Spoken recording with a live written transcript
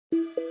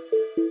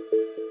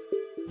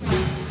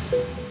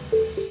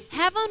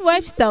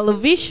YAHWEH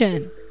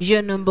Television,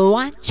 your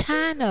 #1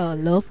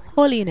 channel of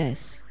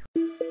holiness.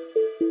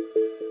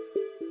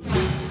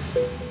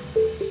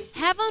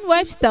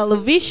 YAHWEH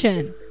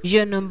Television,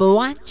 your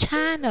 #1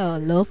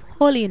 channel of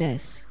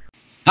holiness.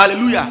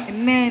 Hallelujah.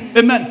 Amen.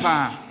 Amen.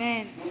 Pa.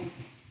 Amen.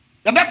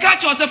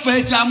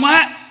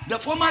 The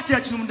former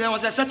church, there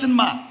was a certain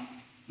man,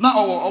 now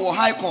our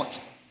high court.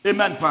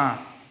 Amen. Pa.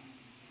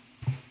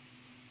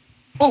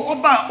 Oh,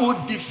 Oba,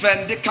 oh,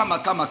 defend the kama.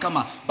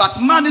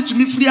 But man, to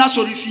me free as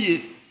sorry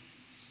fee.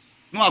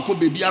 No, I could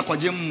be a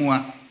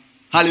jemwa.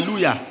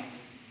 Hallelujah.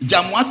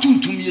 Jamwa to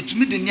me to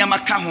me the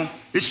Nyamakaho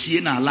is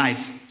seeing our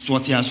life. So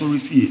what you sorry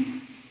fee.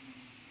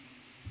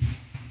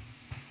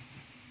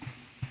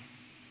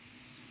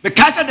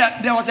 Because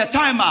there was a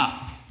time,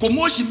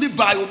 commotion be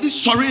by will be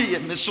sorry,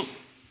 meso.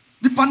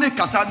 Nipane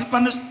kasa,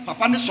 nipane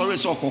papa sorry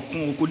so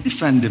could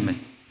defend me.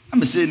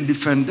 I'm saying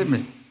defend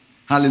me.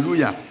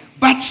 Hallelujah.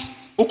 But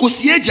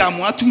okosie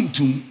jamwa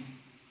tuntum.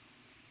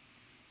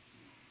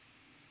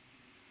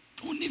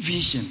 Only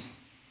vision.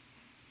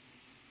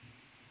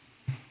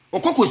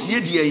 Okokosie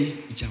die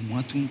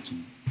jamwa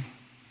tuntum.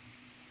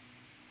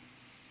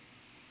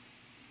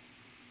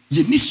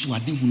 Ye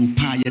niswade hunu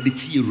pa ye de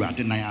tie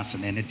urade na ya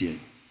asene ne de.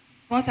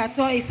 What I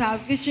thought is our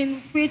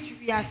vision, which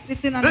we are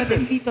sitting under the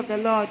feet of the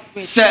Lord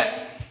with. Say,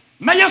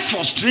 may I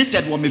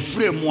frustrated when me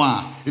frame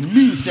moi. It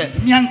means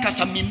that me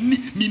ankasa me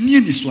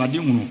niswade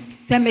hunu.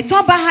 Say me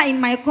tobaha in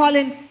my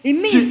calling. It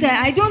means that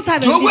I don't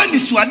have a vision. When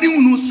niswade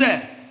hunu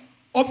say,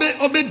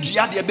 obe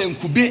dua de be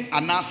nkube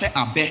anase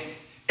abe.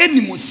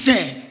 Enimu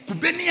say,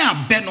 kube ni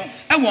abe no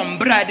e wo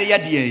mbra de ye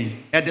de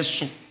e de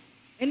so.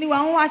 Anyone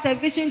who has a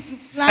vision to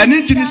plant. And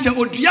it is say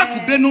odua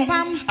kube no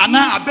ana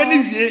abe ni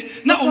wie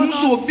na ohun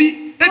so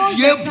obi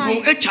edua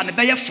bro e cha ne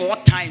be ye 4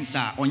 times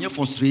on you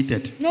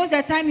frustrated. No,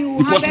 the time he will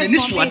because harvest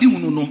niswade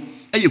hunu no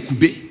e ye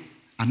kube.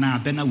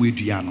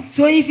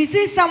 So if you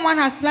see someone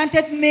has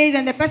planted maize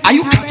and the person are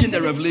you catching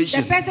the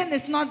revelation? The person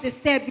is not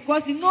disturbed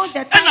because he knows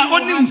that time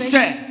and he will harvest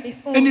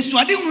his own. And it's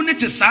what you need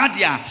to say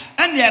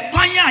and the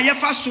kwanya ye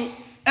fa so e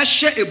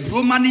hye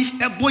ebroma ni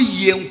ebo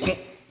yie nko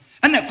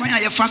and the kwanya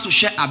ye fa so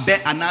hye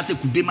abe anase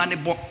kube ma ne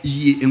bo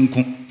yie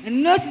nko.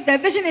 And notice the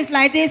vision is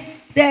like this.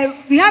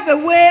 We have a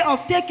way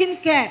of taking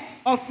care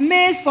of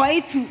maize for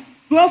it to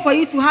grow, for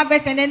you to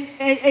harvest, and then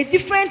a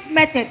different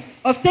method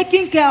of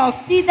taking care of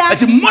either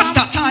most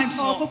of the times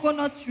or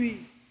coconut tree.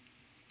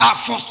 Our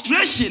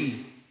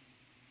frustration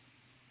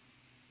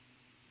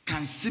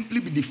can simply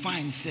be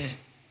defined, say,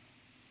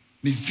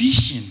 my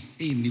vision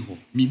ni ho,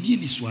 me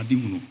ni swade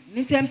hu no.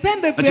 Me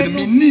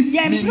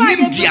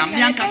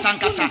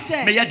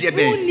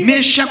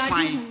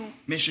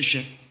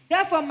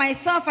Therefore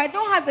myself, I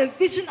don't have a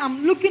vision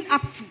I'm looking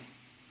up to.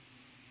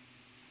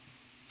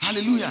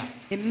 Hallelujah.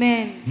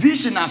 Amen.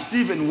 Vision as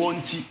Stephen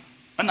wanted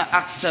and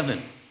Acts 7.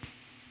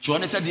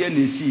 It's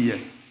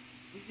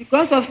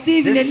because of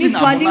Stephen, the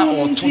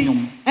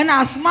Niswadi and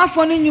as my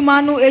phone in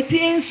Yumano,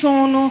 18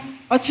 sono,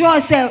 or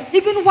yourself,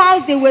 even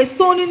whilst they were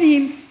stoning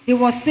him, he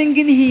was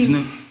singing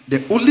him.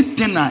 The only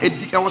thing I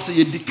was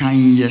a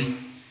decaying.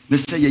 They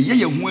say,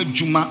 ye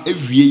juma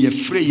every year,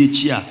 free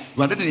year,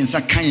 rather than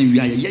Sakayan,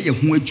 ye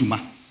juma.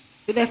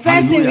 So the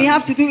first thing we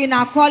have to do in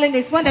our calling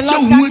is when the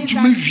Lord touches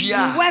us,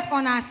 we work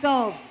on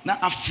ourselves. Now,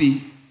 I feel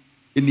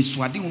in this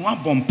one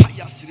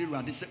bompire Siri,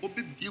 they say,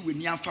 Obi, we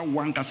near for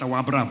one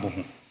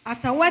Casawabrabo.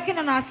 After working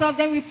on ourselves,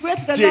 then we pray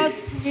to the Lord.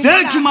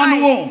 Say to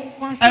Manu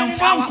and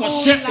found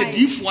a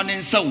deep one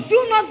and so.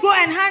 Do not go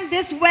and hand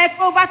this work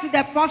over to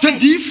the prophet. Say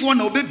deep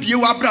one obey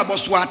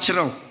Brabos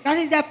watcher. That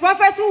is the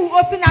prophet who will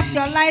open up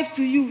your life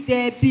to you.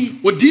 There be.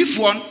 O deep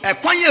one, a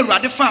quiet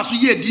rather fast,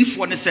 ye deep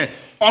one, say,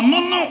 oh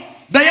no,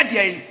 there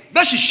day,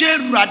 but she share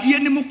radi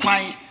any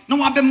muquine.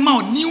 No other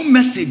mount new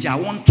message I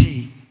want to.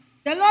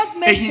 The Lord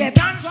made the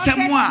prophet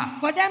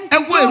for them to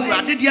go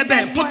and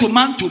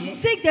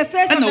seek the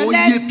face of the Lord,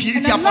 and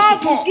the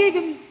Lord will give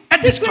him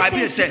secret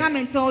things to come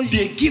and tell you.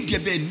 They give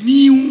them a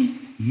new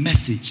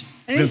message.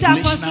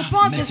 Apostle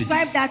Paul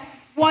described that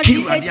what they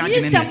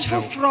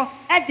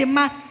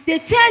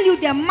tell you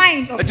the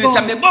mind of God.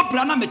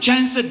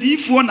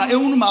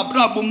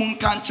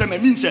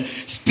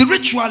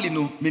 Spiritually,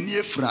 no,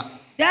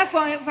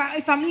 therefore,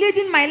 if I'm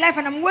leading my life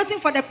and I'm waiting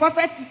for the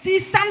prophet to see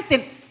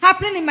something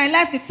happening in my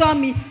life to tell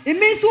me, it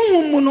means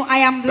I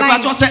am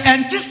blind.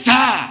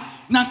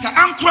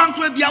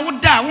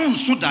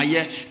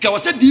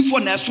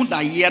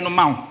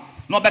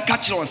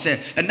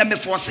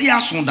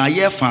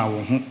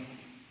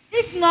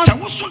 If not, it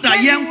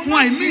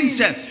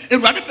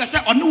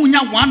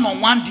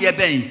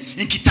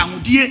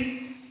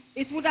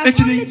would have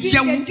only been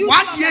the duty of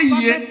the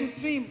prophet to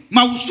dream.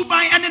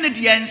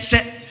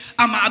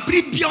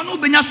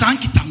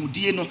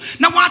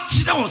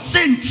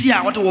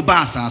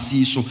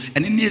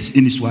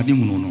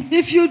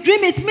 If you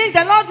dream, it means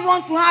the Lord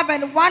wants to have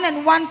a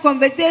one-on-one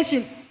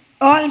conversation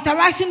or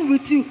interaction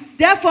with you.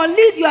 Therefore,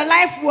 lead your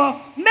life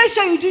well. Make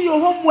sure you do your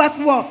homework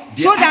well,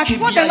 so that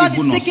what the Lord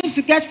is seeking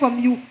to get from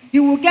you, He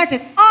will get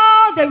it.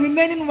 All the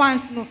remaining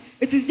ones, no,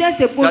 it is just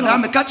a bonus.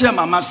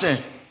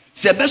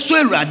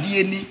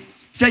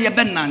 Say ye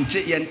ben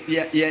nante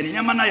ye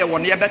nyamana ye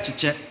won ye be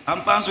cheche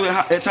ampa so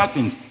it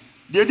happened.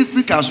 The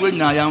difficult we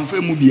na ya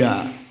mfa mu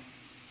bia.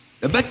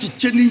 Ye be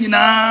cheche ni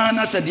nyina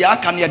na se de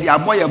aka ne de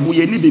aboye bo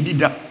ye ni bebi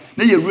da.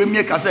 Na ye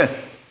remie ka se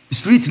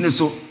street ne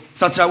so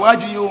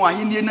sachawadu yo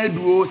ahinde na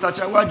duo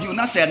sachawadu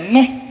na se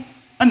no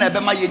na ebe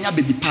ma ye nya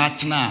baby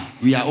partner.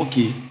 We are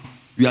okay.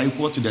 We are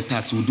equal to the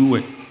tax. We'll do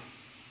it.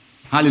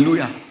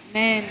 Hallelujah.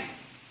 Amen.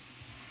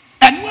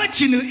 And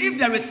watching if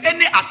there is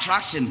any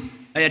attraction,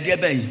 a dear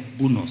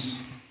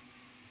bonus.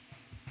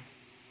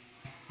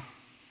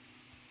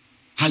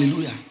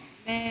 Hallelujah.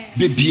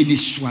 Baby ni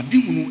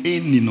swadi hunu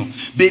eni no.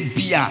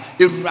 Baby a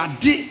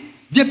erade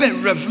debe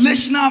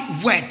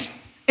revelational word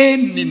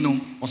eni no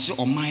ose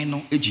omai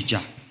no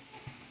ejija.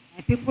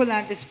 People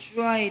are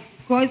destroyed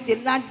because they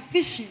lack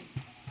vision.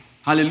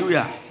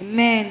 Hallelujah.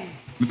 Amen.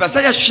 Me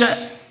pasa ya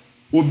hwe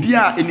obi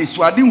a eni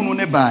swadi hunu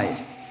ne bae.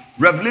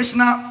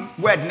 Revelational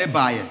word ne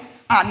bae.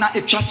 Na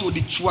etwa se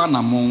odi tu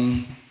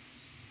anamon.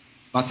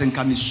 But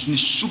enka ni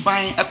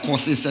suban e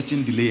cause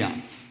certain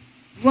delays.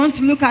 You want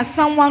to look at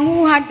someone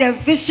who had the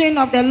vision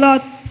of the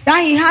Lord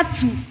that he had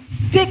to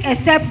take a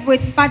step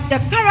with, but the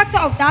character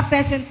of that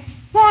person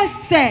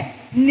caused say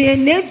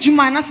ne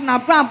juma na se na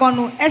bra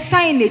bono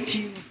esan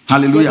nechi.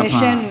 Hallelujah.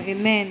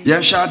 Amen.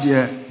 Yen sha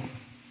de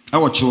e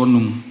wo kyo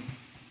num.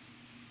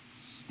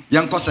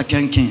 Yen ko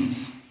 2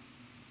 Kings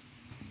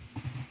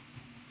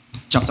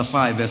chapter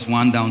 5 verse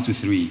 1 down to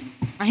 3.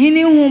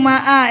 Ahini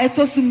huma a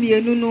etosu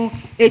mienu no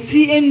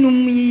eti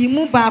enum yi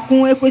mu ba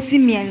ko ekosi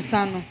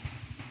miensa no.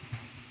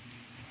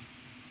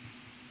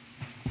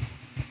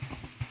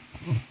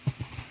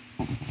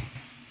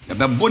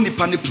 Ebe boni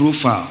pani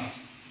profile.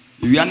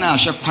 Wi ana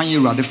ahwe kwan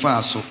Awurade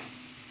fa so.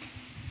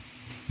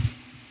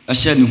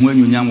 Ahye ne ho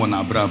anyunyam wɔ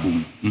na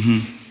abrabom.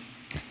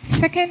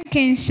 2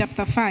 Kings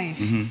chapter 5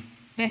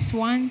 verse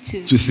 1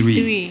 to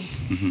 3.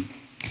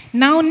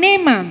 Now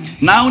Naaman,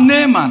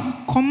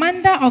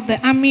 commander of the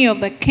army of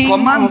the king of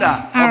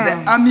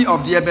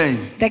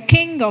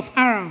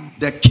Aram,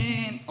 the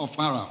king of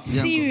Aram,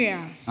 Syria,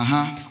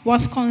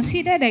 was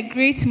considered a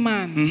great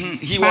man.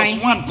 He was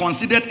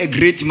considered a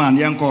great man,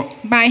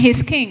 by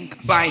his king,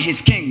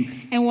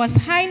 and was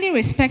highly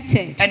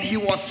respected. And he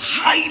was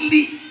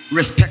highly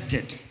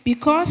respected.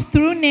 Because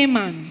through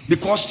Naaman,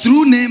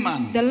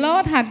 the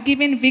Lord had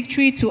given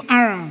victory to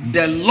Aram.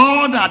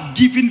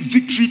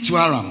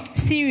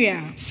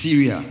 Syria.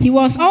 He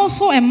was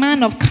also a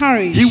man of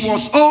courage.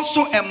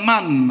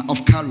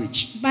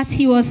 But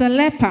he was a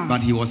leper.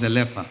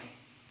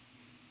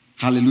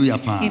 Hallelujah.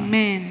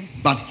 Amen.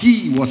 But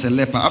he was a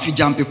leper. If you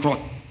jump across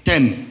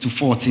 10 to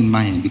 14,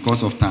 mine,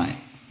 because of time.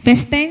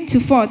 Verse 10 to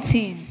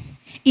 14.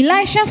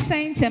 Elisha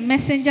sent a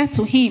messenger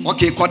to him.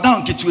 Okay, go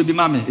down kitwe bi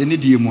mame eni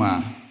die mu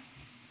a.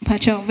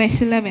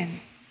 Verse 11.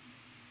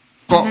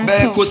 Go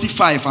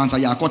 5 answer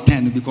ya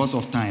 10 because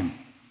of time.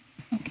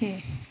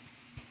 Okay.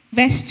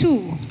 Verse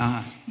 2.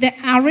 The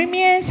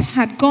Arameans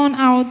had gone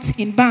out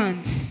in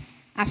bands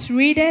as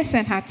raiders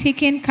and had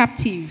taken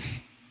captive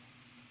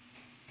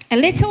a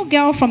little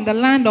girl from the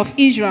land of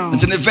Israel.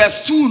 It's in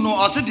verse 2 no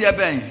I said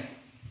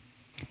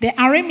the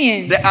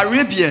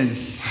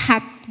Arabians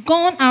had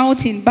gone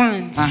out in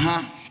bands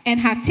and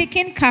had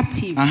taken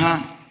captive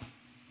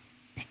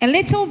a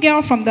little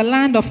girl from the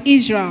land of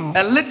Israel.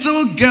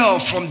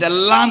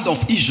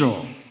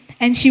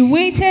 And she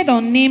waited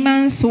on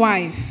Naaman's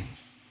wife.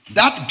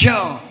 That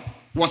girl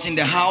was in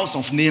the house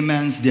of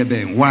Naaman's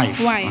wife.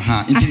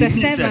 As a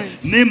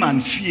servant. Naaman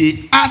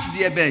fie as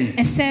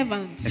a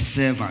servant. A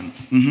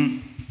servant.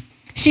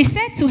 She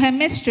said to her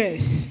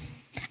mistress,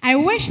 I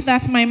wish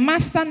that my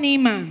master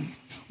Naaman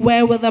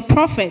were with the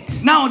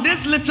prophet. Now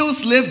this little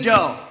slave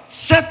girl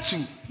said to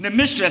the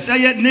mistress,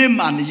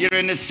 Naaman,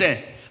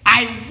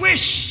 I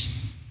wish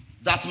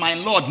that my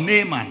lord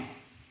Naaman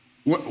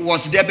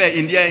was there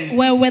in the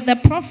were with the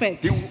prophet.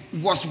 He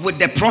was with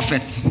the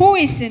prophet who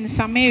is in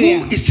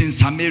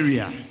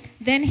Samaria.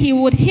 Then he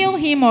would heal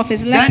him of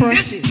his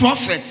leprosy. Then this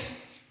prophet,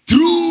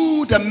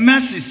 through the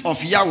mercies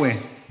of Yahweh,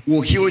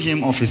 will heal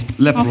him of his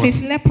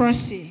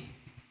leprosy.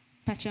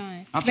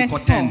 Verse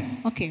 4.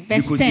 Okay,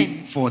 verse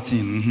 10.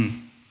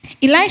 14.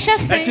 Elisha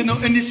said,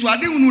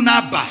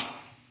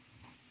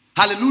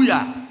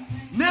 hallelujah.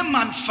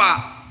 Naaman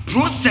fa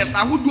process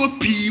ahodo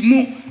pii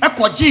mu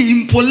ekoje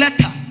impo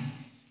letter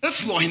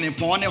efu ohene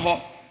pon ne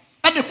ho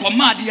e de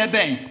command ye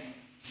ben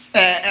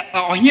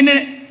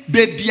ohene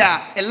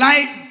bebia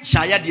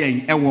Elisha ya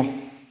de ewo.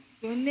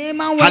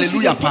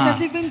 Hallelujah.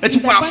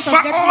 It was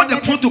all the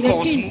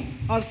protocols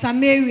of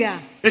Samaria.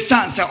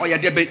 Esanse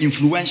oyede be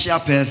influential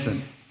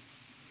person.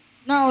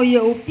 Now ye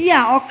obi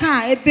a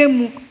oka ebe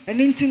mu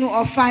enti no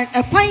ofa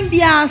ekwan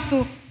bia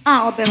so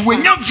a obefa. To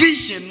wenya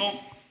vision no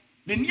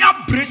the near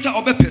brace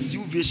obe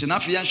pursue vision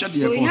afi yan hwe de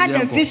he had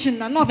a vision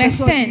na no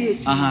verse 10.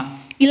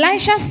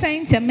 Elisha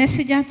sent a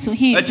messenger to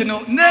him. But you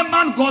know,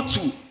 Naaman got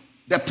to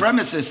the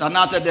premises and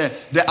answered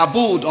the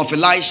abode of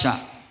Elisha,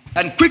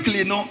 and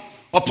quickly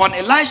upon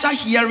Elisha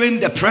hearing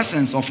the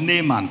presence of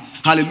Naaman,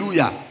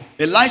 hallelujah,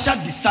 Elisha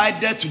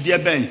decided to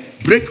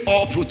break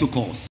all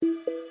protocols.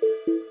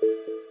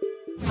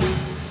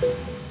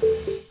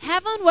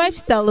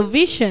 YAHWEH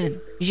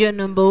Television, your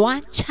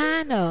 #1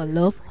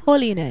 channel of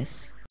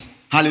holiness.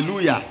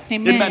 Hallelujah.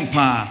 Amen.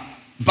 Pa.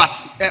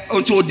 But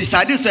until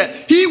decided,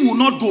 he will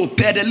not go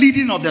per the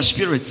leading of the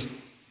Spirit,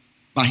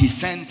 but he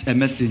sent a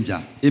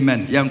messenger.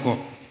 Amen. Yanko.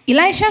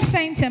 Elisha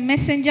sent a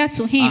messenger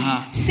to him,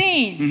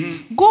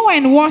 saying, Go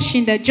and wash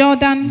in the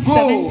Jordan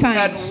 7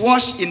 times. And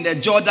wash in the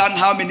Jordan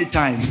how many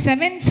times?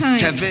 7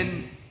 times.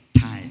 7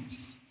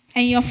 times.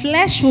 And your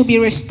flesh will be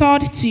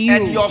restored to you.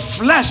 And your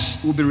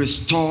flesh will be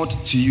restored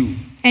to you.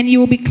 And you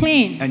will be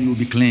clean. And you will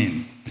be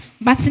clean.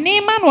 But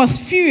Naaman was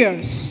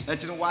furious.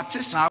 What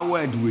is our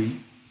word way?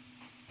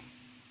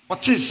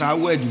 What is our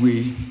word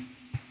way?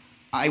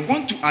 I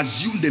want to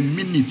assume the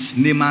minutes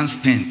Naaman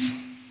spent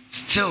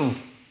still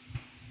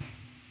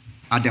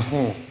at the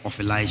hall of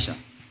Elisha.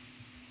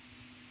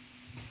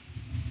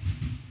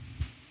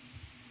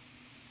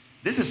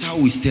 This is how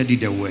we study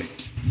the word.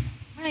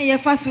 I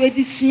have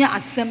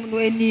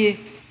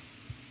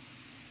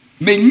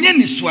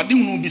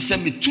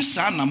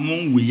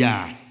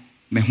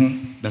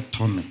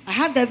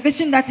the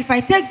vision that if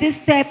I take this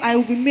step, I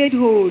will be made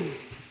whole.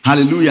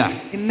 Hallelujah.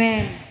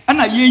 Amen. And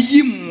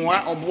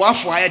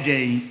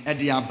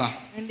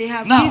they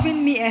have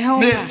given me a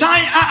helper.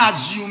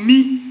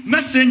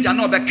 Messenger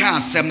no beka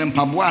asem ne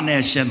mpaboa na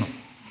ehye no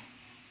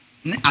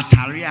ne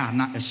atare a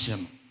na ehye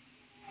no.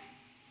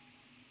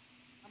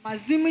 I'm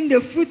assuming the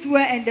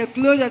footwear and the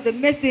clothes of the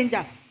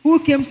messenger who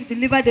came to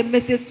deliver the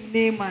message to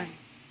Naaman.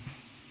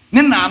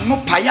 Ne na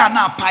no paya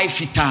na pai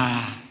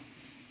fita.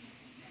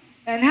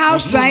 And how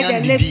dry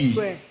the lips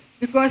were,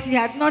 because he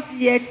had not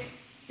yet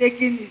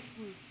taken his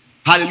food.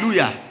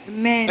 Hallelujah.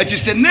 Amen. It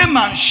is a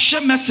Naaman she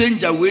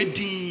messenger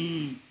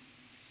waiting.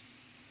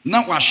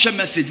 Na wa she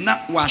message na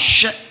wa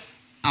she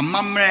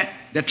amamre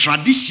the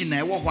tradition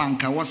e wo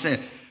hwanka wo se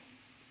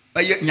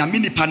nyame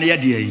nipa na ye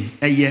de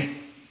eye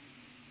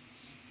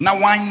na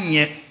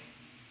wanye.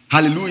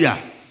 Hallelujah.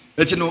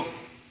 You know,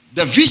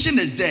 the vision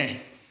is there,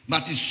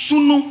 but it's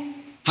soon.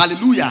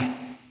 Hallelujah.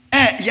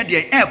 Ye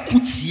de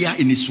kutia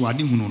in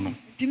isuade hunu no.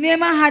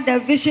 Naaman had the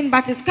vision,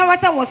 but his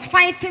character was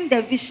fighting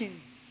the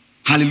vision.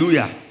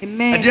 Hallelujah.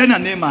 Amen.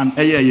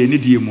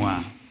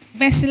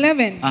 Verse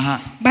 11.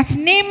 But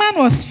Naaman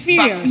was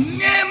furious.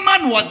 But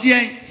Naaman was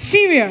there.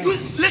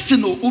 Furious.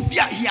 Listen,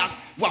 Obia here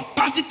will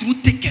pass it through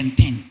thick and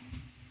thin.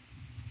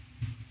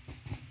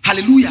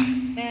 Hallelujah.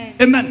 Amen.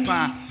 Amen.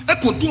 He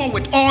could do it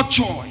with all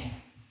joy.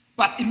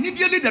 But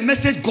immediately the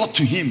message got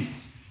to him.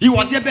 He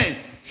was there.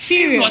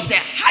 Fear was the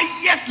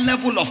highest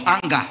level of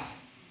anger.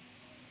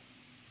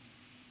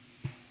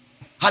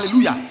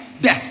 Hallelujah.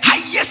 The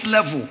highest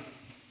level.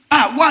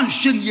 One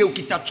shen ye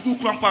ukita tuku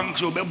krampang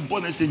so be boy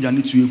messenger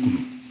ni tuye kuno.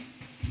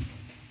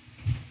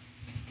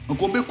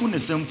 Okobe ku ne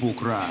simple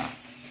kra.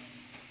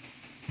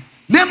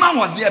 Naaman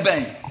was there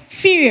ben.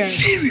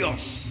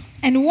 Furious.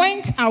 And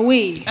went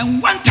away.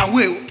 And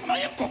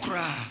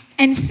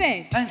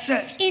said,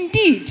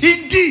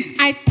 Indeed.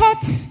 I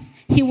thought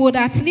he would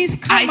at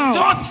least come out.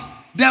 I thought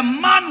the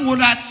man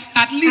would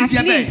at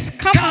least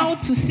come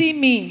out to see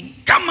me.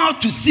 Come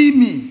out to see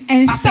me.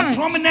 And as stand. A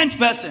prominent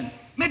person.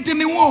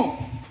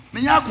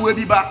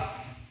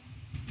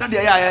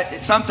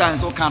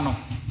 Sometimes okano.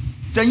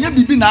 Senye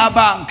bibi na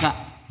abanka.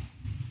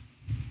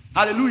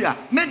 Hallelujah.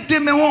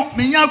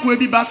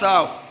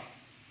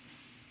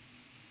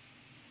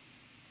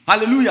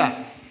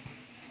 Hallelujah.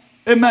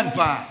 Amen.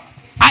 Pa.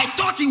 I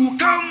thought he would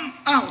come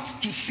out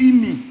to see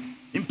me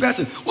in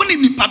person. I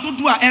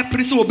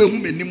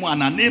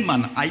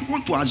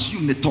want to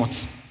assume the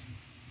thoughts.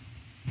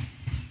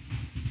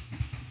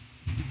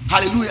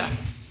 Hallelujah.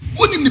 I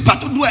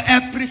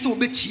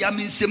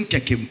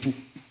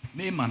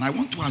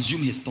want to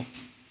assume his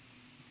thoughts.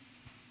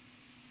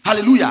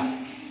 Hallelujah.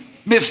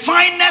 My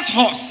finest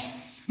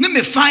horse,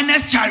 my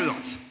finest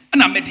chariot,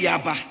 and I'm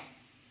mediaba. You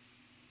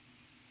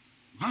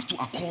have to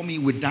accord me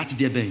with that,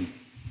 dear Ben.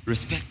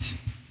 Respect.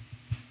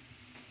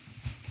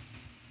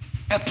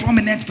 A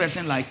prominent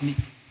person like me.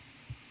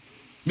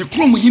 You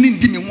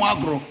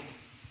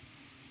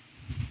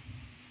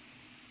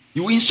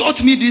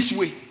insult me this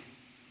way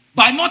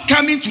by not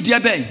coming to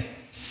dear Ben.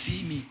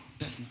 See me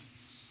personally.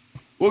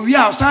 Oh, we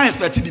are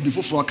expecting it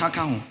before for a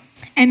home.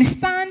 And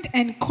stand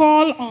and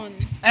call on.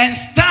 And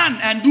stand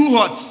and do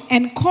what?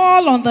 And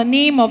call on the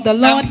name of the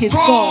Lord his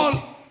God.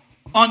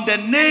 On the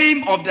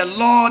name of the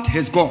Lord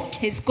his God.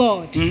 His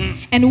God.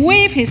 And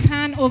wave his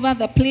hand over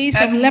the place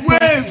of leprosy.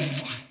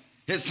 Wave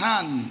his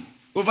hand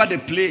over the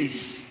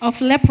place of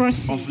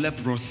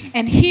leprosy.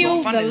 And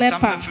heal the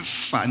leper.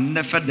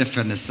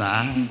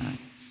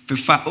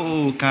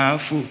 Oh,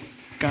 careful.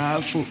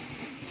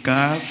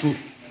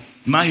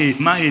 Mahi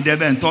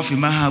deben tofi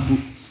mahabu.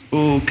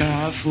 Oh,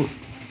 careful.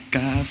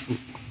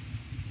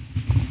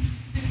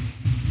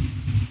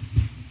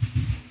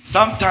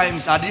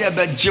 Sometimes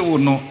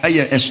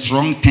a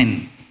strong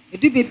thing.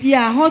 The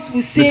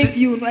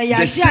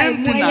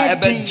same thing I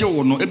break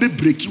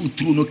you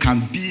through no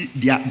can be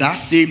that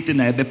same thing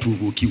I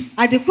provoke you.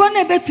 Often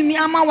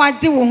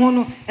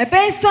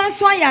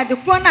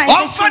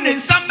in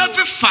some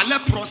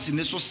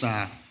leprosy so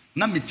sa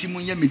na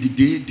metimu ye me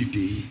dide.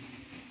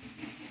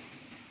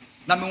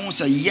 Na me won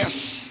say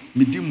yes,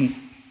 me di mu.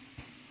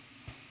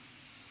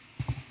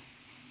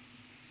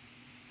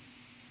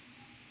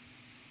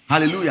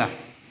 Hallelujah.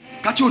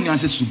 Catch your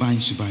answer subain.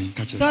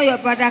 Catch it. So your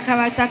brother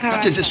character.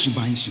 Catch it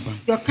subain.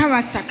 Your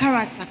character.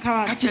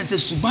 Catch it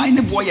subain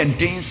ne boy a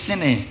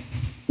dancing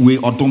we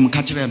odom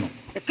catch it no.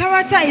 The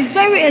character is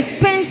very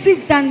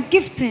expensive than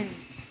gifting.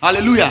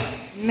 Hallelujah.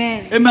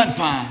 Amen. Amen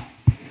pa.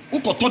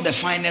 Who got the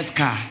finest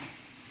car?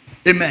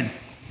 Amen.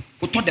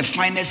 Who got the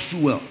finest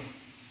fuel?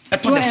 I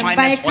thought the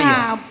finest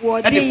oil.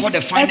 And they call the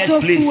finest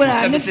place for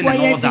servicing and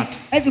all that.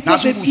 Now,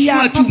 so we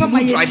swear to move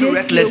driving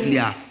recklessly.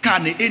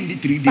 Can they end the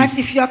 3 days? But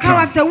if your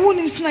character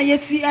wouldn't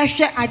yet see a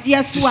share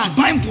idea,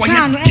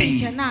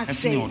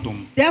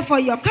 therefore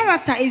your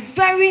character is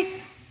very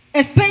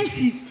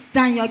expensive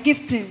than your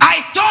gifting.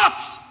 I thought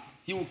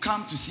he would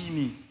come to see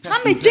me. Call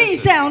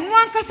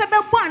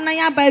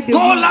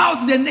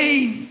out the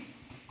name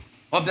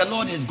of the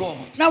Lord his God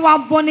and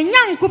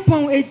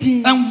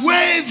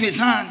wave his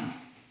hand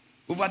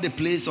over the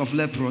place of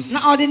leprosy.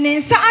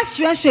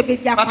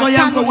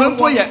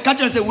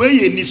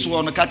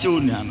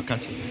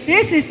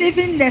 This is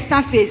even the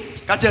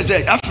surface.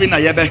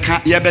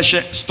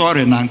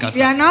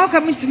 We are now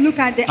coming to look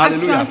at the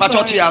actual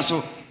story.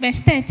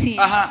 Verse 13.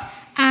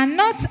 Are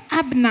not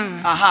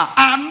Abner,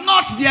 are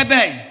not the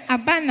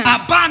Abana,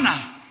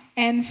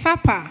 and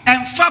Pharpar,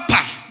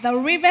 the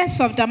rivers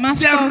of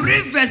Damascus,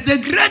 the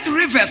great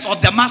rivers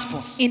of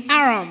Damascus in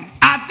Aram,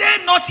 are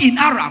they not in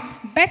Aram?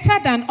 Better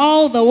than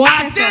all the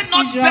waters are they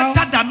not Israel,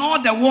 better than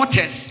all the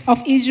waters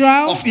of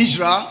Israel?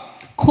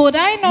 Could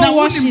I not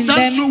wash in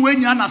them?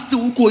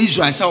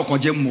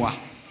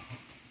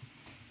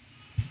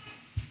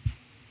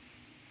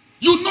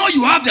 You know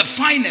you have the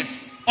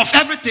finest of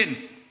everything.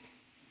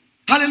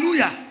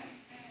 Hallelujah.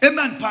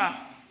 Amen pa.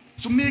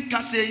 So make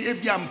us say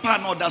ebi ampa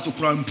no da so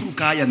kura mpuru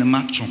ka ya ne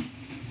matchom.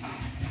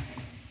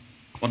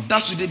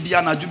 Oda so de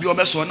bia na dwubi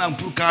obeso na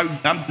mpuru ka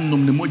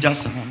nom ne moja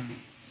sa.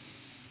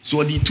 So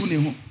odi tu ne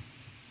ho.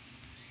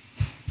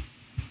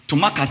 To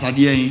makata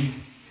de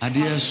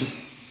ade so.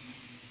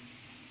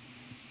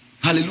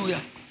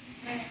 Hallelujah.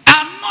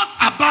 Are not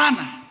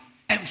Abana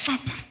and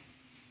Pharpar,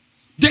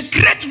 the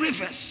great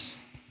rivers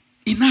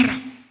in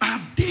Aram, are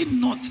they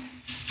not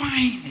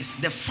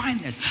finest, the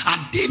finest?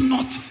 Are they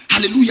not,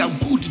 hallelujah,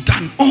 good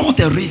than all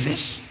the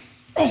rivers?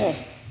 All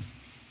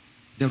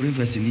the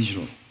rivers in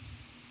Israel.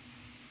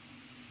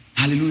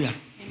 Hallelujah.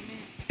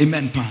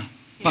 Amen.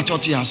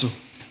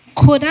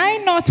 Could I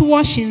not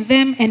wash in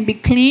them and be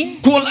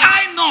clean? Could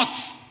I not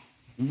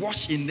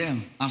wash in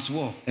them as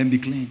well and be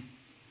clean?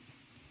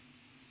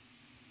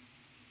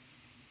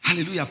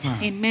 Hallelujah.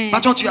 Amen.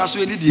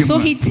 So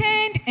he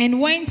turned and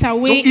went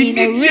away in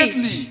a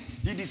rage.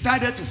 He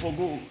decided to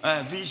forgo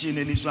vision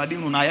and his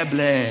wedding on a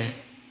blare.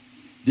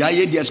 The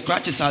idea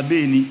scratches are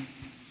being.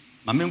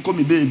 Mamma call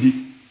me baby.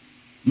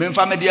 Men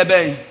family dear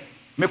bay.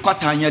 Me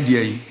quatanya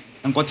dear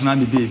and quatana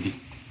me baby.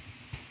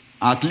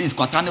 At least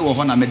quatani or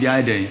honor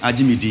media day.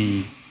 Ajimi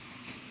Dean.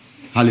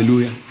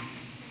 Hallelujah.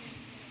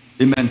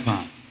 Amen.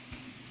 Pa.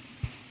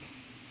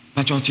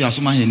 So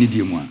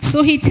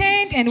he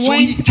turned and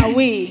went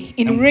away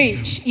in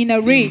rage. In a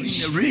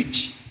rage.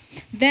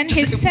 Then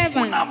his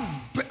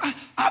servants.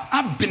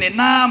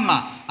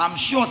 I'm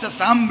sure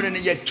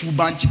somebody yet to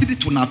bunch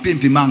to na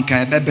pimpi man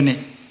ka bebene.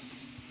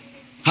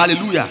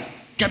 Hallelujah.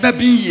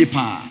 Kebebi ye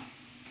pa.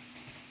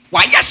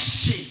 Why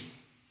yes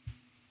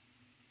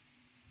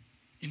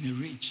in a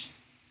rage.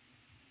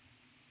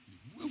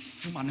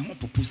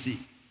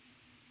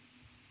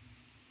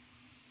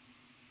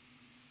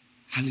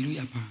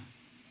 Hallelujah pa.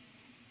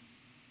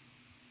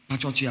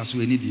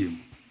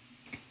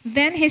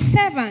 Then his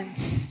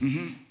servants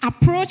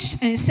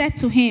approached and said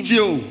to him,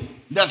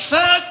 the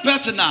first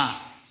person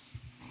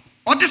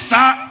or this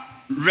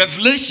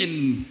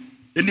revelation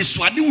in the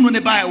Swadi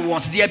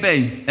was there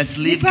a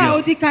slave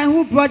girl.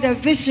 Who brought the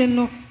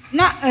vision,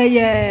 not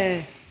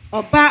a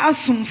and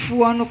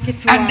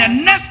the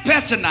next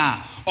person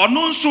or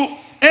no so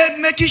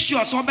making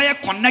sure somebody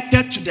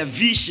connected to the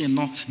vision,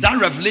 that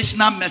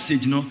revelational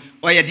message,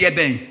 or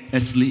a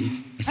slave.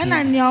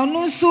 And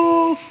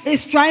also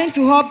is trying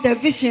to help the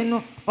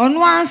vision. In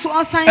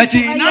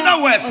other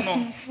words,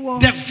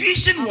 the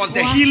vision was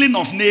the healing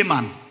of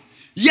Naaman.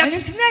 Yet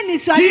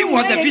he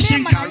was the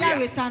vision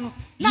carrier.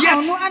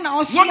 Yet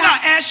one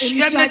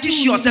making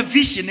sure the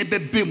vision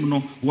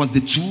was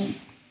the two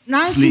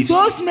slaves.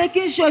 Those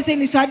making sure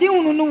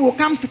will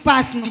come to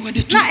pass. They were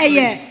the two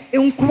slaves.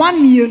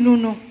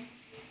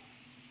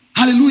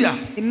 Hallelujah.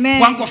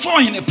 Amen.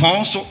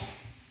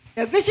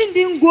 The vision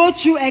didn't go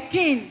through a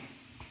king.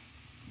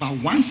 But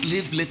one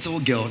slave, little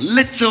girl.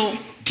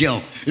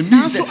 It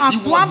means that he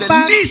was the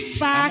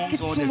least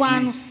amongst all the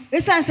slaves.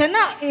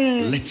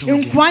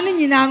 Little girl.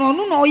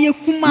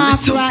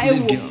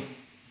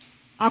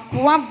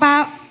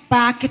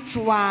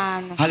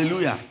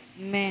 Hallelujah.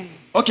 Amen.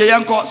 Okay,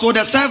 Yanko. So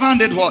the servant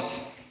did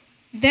what?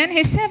 Then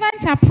his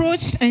servant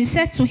approached and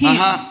said to him,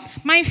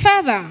 My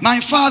father,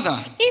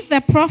 if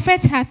the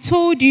prophet had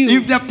told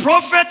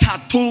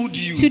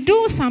you to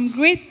do some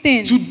great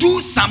thing,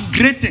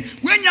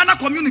 when you're not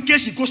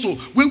communication,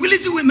 we will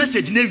see a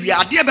message. We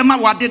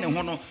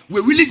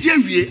will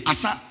see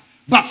asa.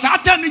 But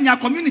Satan in your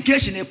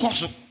communication,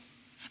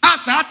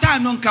 as that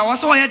time on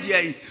Kawaso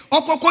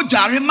Okoko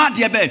Jarema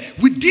Diabe,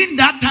 within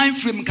that time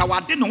frame,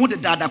 Kawadin know the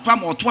dada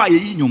cram or twice,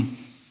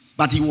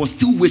 but he was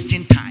still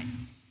wasting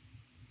time.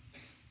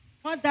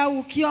 What that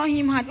will cure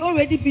him had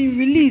already been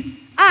released.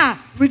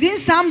 Within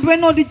some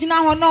brain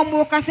original or no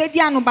more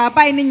Casadiano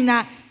Baba in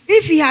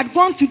if he had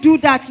gone to do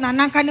that,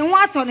 Nanaka and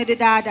what on the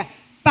dada,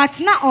 but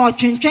not all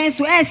train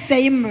so as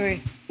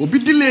same.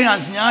 Obidile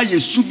as nya ye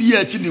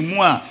subia ti ne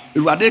mu a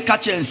Ewurade ka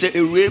chen se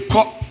ewure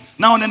kɔ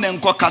na one ne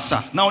nkɔ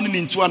kasa na one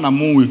ne ntu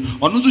anamonwe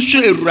ɔno so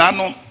hwɛ ewura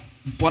no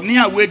bɔne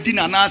a wedi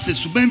na na se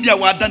suban bi a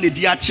wada ne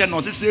di akyɛ no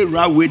se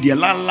ewura we di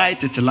lalai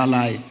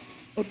tetelalai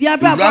obi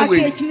abra ba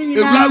ke chini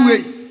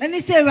nyina and he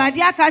say Ewurade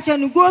aka kyɛ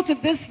no go to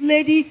this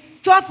lady,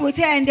 talk with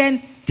her and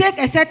then take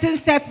a certain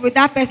step with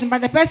that person,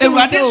 but the person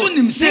will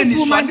say this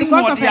woman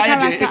because of her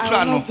character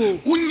I will not go.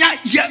 Unya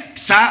ye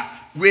sa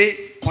we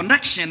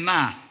connection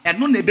na and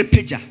no nebe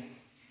peja.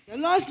 The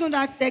Lord knows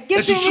that the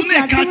gift which you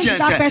are giving to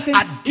that person,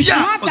 if you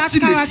have that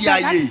character,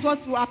 that is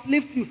what will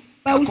uplift you.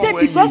 But we say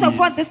because of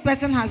what this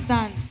person has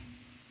done.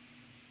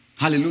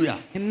 Hallelujah.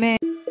 Amen.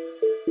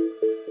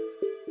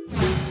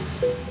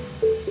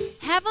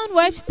 Heaven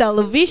Waves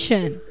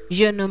Television,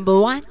 your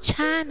 #1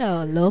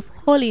 channel of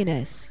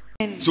holiness.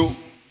 So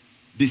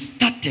they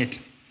started.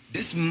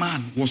 This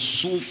man was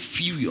so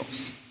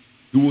furious.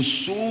 He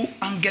was so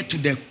angry to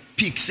the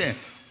peak. Say,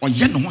 or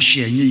you know what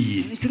she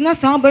it's not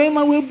somebody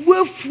we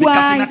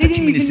didn't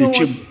even know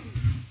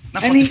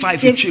what. And he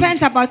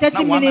spent about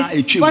 30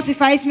 minutes,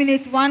 45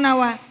 minutes, 1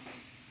 hour.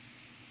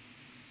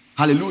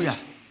 Hallelujah.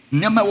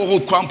 Nema wo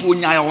krampo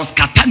nya was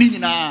katani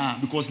na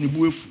because ni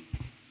buefu.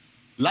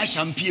 La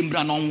champion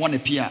bra no one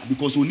appear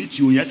because we need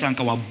to yes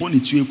anka wa boni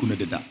tu eku no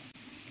deda.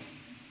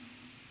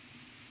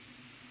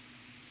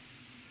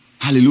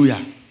 Hallelujah.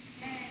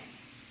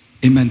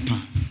 Amen.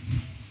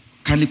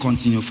 Can you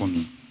continue for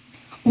me?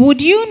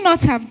 Would you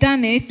not have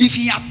done it? If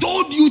he had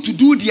told you to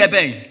do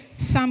the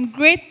some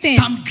great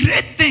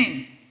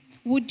thing,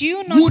 would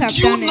you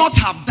not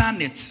have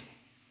done it?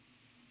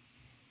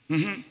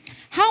 Mm-hmm.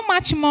 How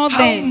much more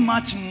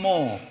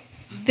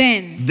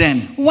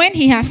then when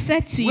he has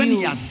said to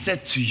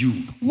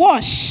you,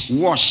 wash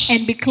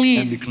and be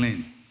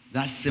clean.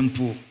 That's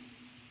simple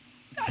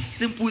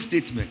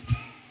statement.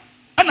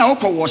 And I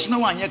will wash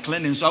now and you're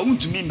cleaning, so I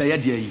want to mean by your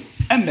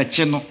and the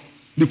channel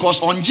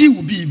because on G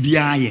will be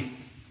BIA.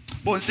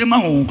 Clap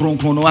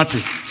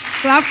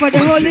for the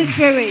Holy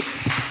Spirit.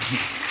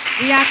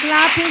 We are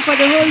clapping for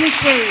the Holy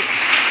Spirit.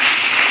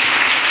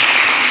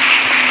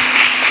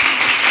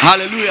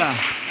 Hallelujah.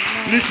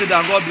 Please sit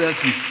down. God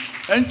bless you.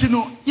 And you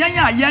know,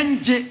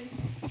 yanje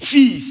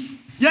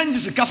fees. Yanje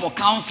sika for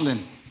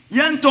counseling.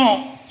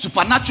 Yanton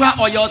supernatural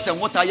oils and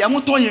water.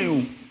 Yamuto.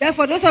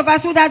 Therefore, those of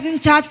us who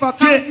doesn't charge for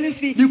counseling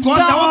fee,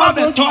 because all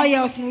those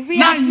oils,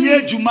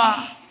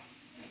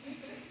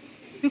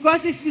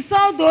 because if you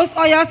sell those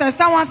oils and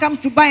someone comes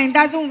to buy and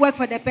doesn't work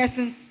for the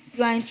person,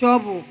 you are in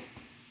trouble.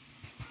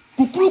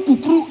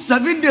 Kukru,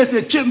 7 days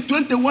a chim,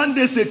 21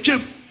 days a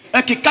chim.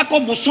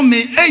 Ekikako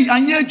bosome, hey,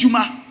 anye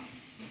juma.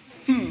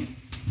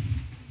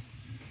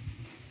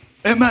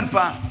 Amen,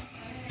 pa.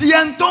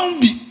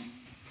 Tiyantombi.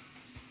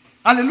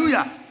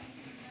 Hallelujah.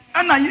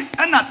 And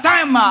a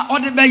timer or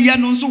the bay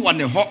so one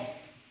the hot.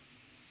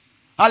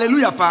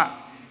 Hallelujah, pa.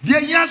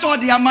 Dear yes, or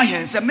the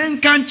amahens, a man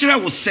can't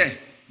will say,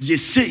 ye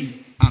say.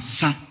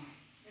 The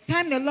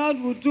time the Lord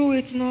will do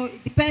it,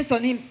 it depends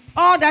on him.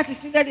 All that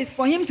is needed is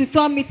for him to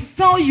tell me to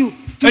tell you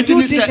to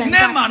do this and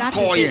that.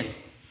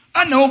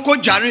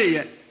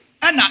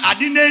 And I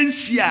didn't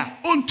see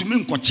on to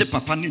me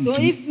papa. So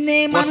if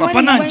Naaman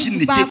when he went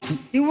to bath,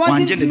 he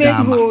wasn't made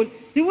whole,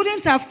 he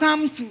wouldn't have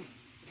come to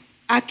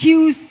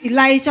accuse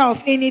Elijah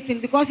of anything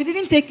because he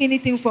didn't take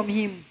anything from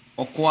him.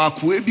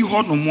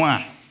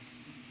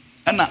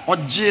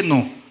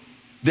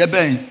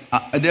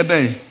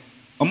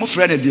 Omo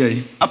friend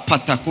dey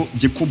apatako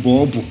jeko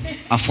bobo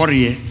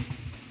aforiye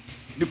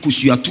ne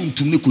kosua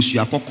tuntum ne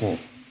kosua kokko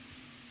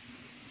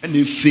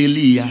ene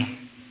feli ya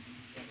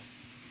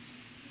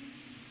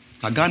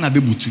ka Ghana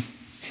bebutu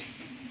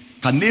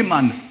ka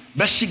Naaman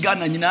be shiga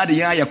na nyina de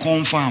ya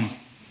confirm.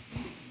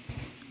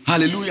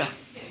 Hallelujah.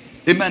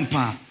 Amen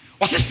pa.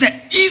 O say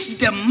if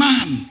the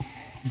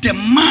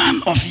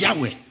man of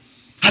Yahweh,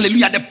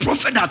 hallelujah, the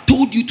prophet that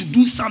told you to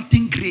do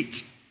something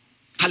great,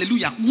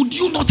 hallelujah, would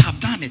you not have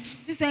done it?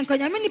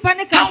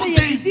 How then?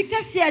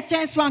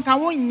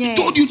 He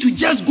told you to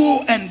just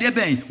go and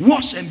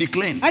wash and be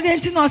clean. So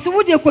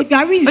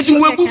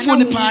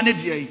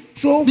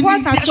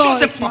what at all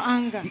is for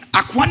anger?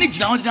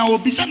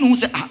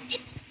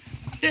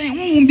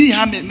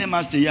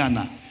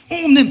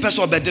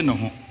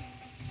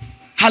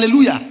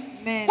 Hallelujah.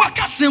 What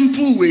a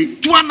simple way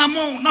to an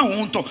amount now.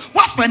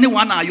 What's penny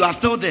 1 hour? You are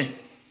still there.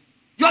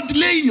 You are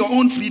delaying your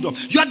own freedom.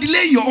 You are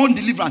delaying your own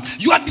deliverance.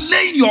 You are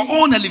delaying your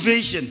own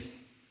elevation.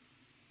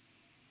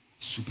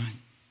 Subai.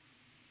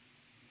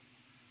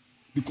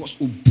 Because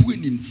obuwe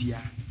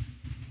nimtia.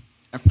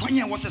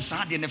 Akwanya was a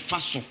sad in a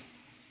faso.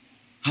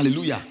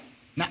 Hallelujah.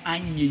 Na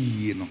anye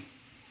ye no.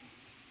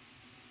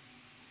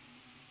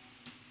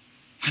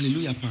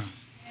 Hallelujah, pa.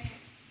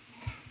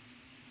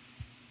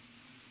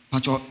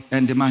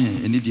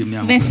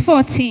 Verse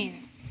 14.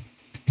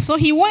 So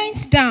he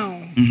went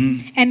down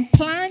and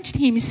plunged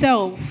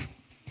himself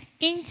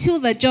into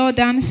the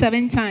Jordan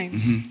 7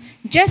 times,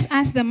 just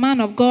as the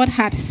man of God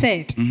had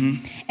said.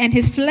 And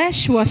his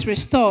flesh was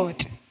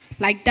restored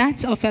like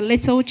that of a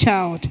little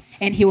child,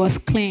 and he was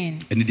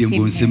clean. Amen. Give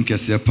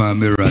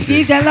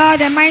the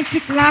Lord a mighty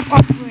clap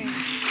offering.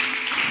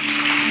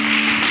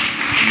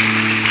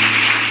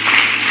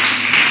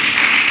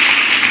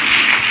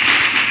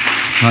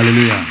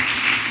 Hallelujah.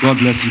 God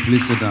bless you.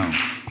 Please sit down.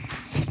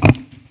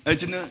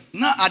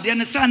 Now, at the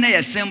end,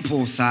 it's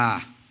simple,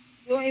 sir.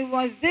 So it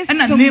was this and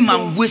simple. A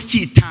Naaman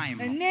wasted time.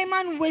 A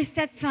Naaman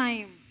wasted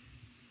time.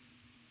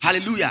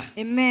 Hallelujah.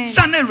 Amen.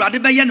 Son, rather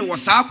be any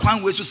was our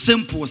kwan was so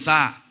simple,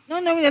 sir.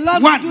 No, the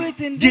Lord will do it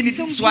in this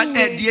simple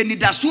way.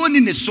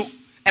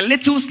 A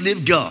little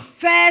slave girl.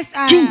 First,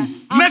 2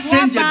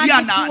 messenger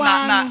bia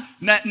na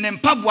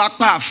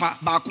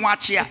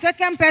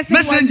second person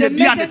messenger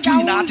bia na tu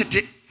nyina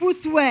atete.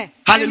 Footwear.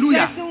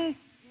 Hallelujah.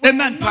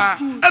 Amen, pa.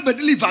 Ebe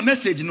deliver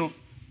message no.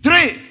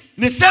 3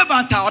 ne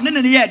servant a one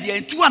ne ye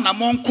de ntu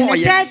anamon ko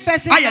ye.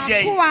 Aye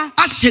de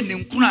ahye ne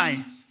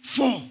nkuran.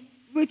 4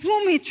 with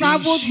whom he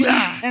traveled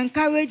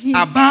encourage him.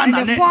 And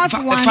the fourth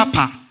one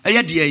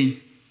aye de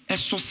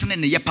eso sene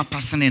ne ye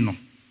papa sene no.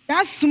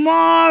 That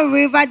small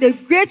river, the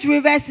great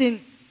rivers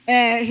in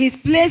his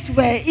place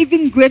were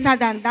even greater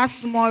than that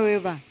small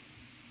river.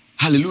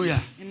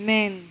 Hallelujah.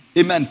 Amen.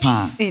 Amen,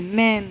 pa.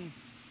 Amen.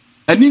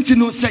 And into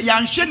no say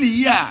yanhwe ne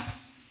ye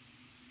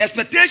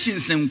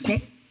expectations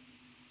nko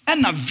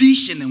and a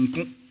vision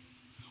nko.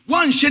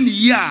 One hwe ne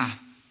ye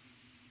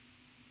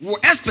wo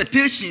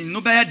expectation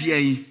no be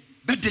de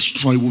be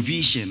destroy wo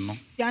vision no.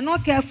 You are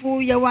not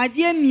careful, you are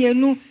dear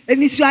mienu,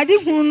 and is you are the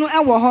hunu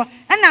a woho,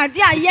 and I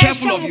dear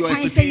yes, of your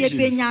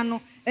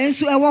expectations. And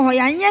so I was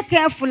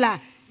careful. One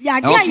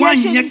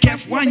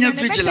careful, one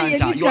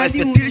vigilant. Your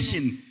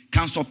expectation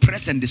can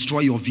suppress and destroy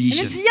your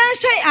vision. The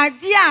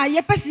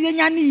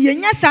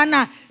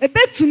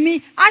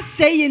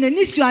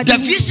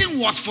vision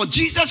was for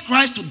Jesus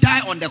Christ to die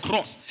on the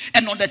cross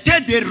and on the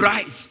 3rd day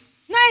rise,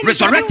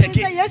 resurrect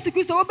again.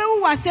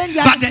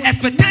 But the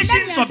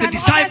expectations of the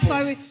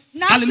disciples,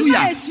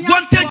 hallelujah,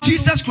 wanted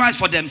Jesus Christ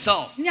for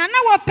themselves. It's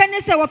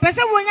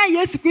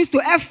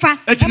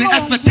an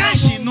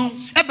expectation, no,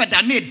 but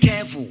the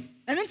devil.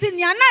 Now,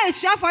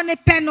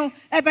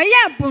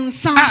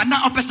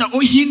 person,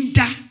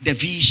 hinder the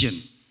vision.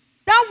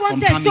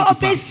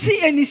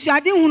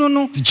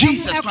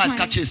 Jesus Christ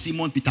catches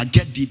Simon Peter,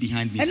 get thee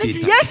behind me. Be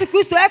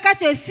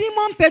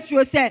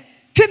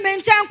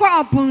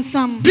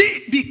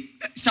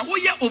so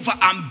we are over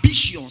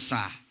ambitious,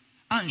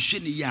 and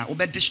Shenia or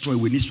destroy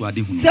when this were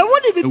doing. So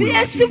would it be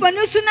a say,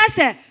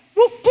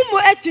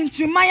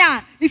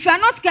 if you are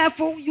not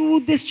careful, you will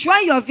destroy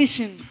your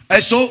vision.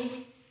 And so,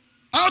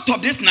 out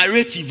of this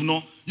narrative,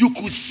 no, you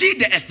could see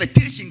the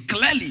expectation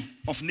clearly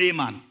of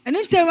Naaman. And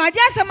it's a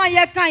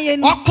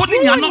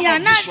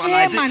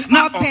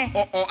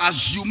or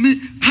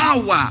assuming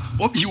how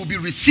he will be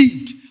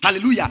received.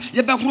 Hallelujah.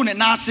 Yebe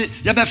nase,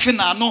 yebe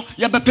fena no,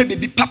 yebe pe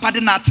baby papa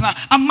de natna,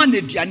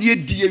 amane duane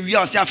die wi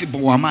o se afi bo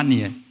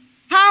amane.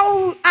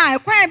 How I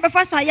quite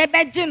before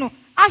yebe gino,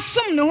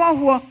 assume no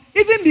ho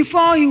even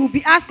before he will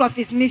be asked of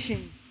his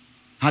mission.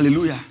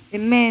 Hallelujah.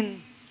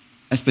 Amen.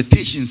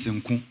 Expectations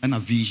nko and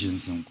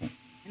visions nko.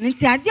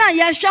 Nti ade a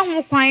ye hwe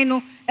ho kwan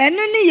no,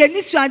 enu ni ye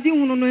ni suade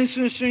hunu no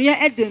nsunsun ye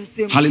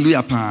edentem.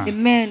 Hallelujah pa.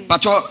 Amen.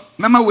 But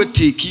mama we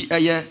take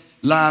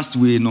last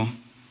way no.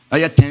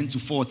 10 to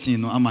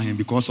 14 no amahem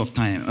because of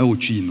time. I will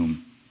twi no.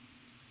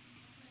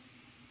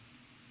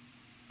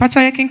 Pacha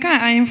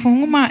yekenka ayemfo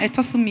nwoma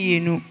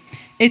etosomienu.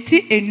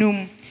 Eti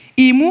enum.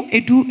 Imu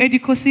edu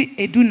edikosi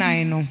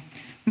edunan no.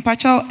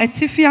 Mpacha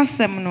etifi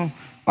asem no.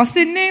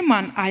 Osi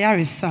Naaman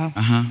ayaresa.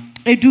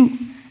 Edu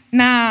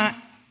na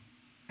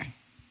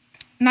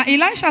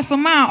Elisha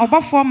soma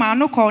obafo ma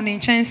no call ne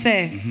nchen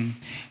se.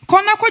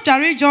 Kona ko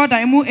dware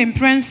Jordan mu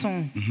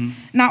emprenson.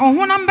 Na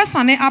ohunam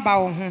besane aba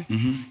wo ho.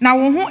 Na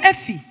wo ho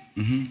afi.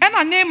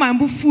 Ena Naaman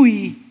bu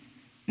fui.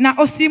 Na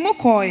osimu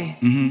koi.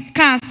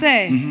 Kan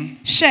se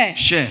she.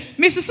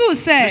 Misusu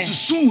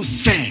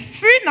se.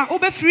 Free na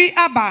obe free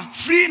aba.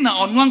 Free na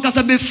onu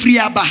ankasa be free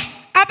aba.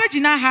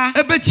 Abegina ha.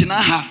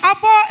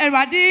 Abo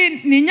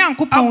Erade ni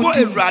Nyankopon. Abo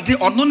Erade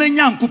ono na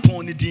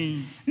Nyankopon ni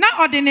din. Na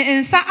ode ne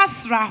nsa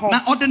asra ho.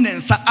 Na ode ne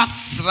nsa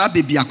asra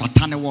bebi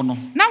akwata ne wo no.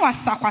 Na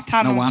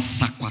wasakwata no.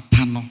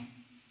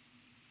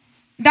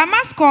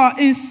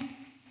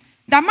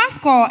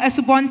 Damascus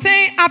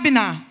esubonten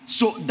Abina.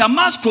 So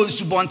Damascus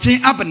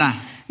esubonten Abina.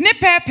 Ni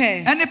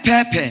pepe. Any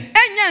pepe.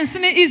 Enya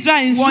nsene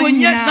Israel nsuo Wonye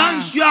nyina.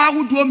 sansuo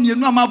ahodo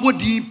mienu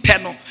amabodi pe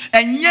no.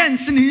 Enye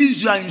nsene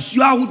Israel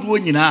nsuo ahodo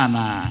nyina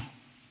na.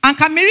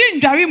 Anka meri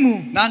ndware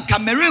mu. Na anka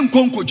meri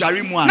nkonko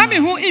dware mu ana. Na me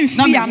hu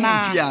imfi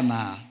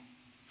ana.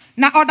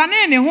 Na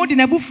odane ne ho de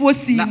nabufuo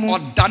si mu. Na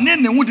odane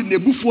ne ho de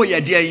nabufuo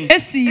ye de yin.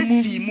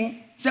 Esi mu.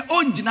 Se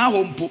onjina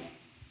ho mpo.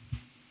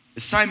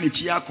 Sai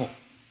mechi akọ.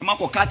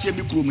 Mako ka kire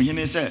mi kuro mu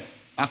hene se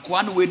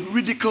akwa no we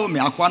ridicule me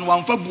akwa no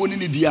wamfa buo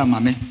ni di ama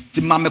me.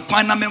 Ti ma me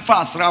kwan na me mfa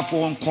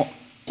asrafo nko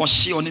ko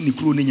hye one ne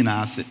kuro ni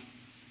nyina ase.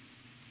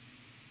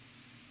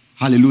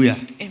 Hallelujah.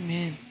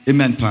 Amen.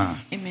 Amen pa.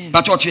 Amen.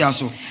 But what you are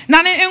so.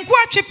 Na ne enku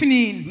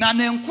atwipinin. Na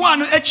ne enku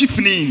ano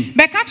atwipinin.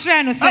 Be ka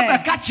kire no se. Be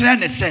ka kire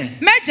ne se.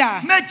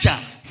 Meja.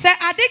 Se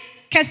ade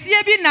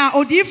kese bi na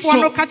odifo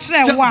no ka kire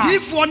wa. So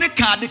odifo ne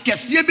ka ade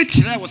kese bi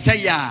kire wo se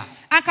ya.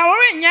 Anka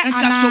wori nya ana.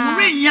 Anka so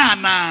wori nya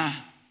ana.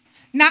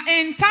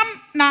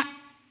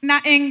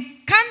 Na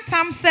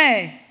enkantam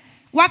se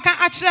waka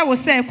akire wo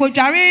se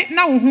kodware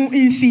na wo hu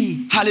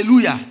mfi.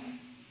 Hallelujah.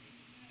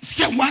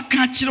 Se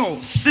waka akire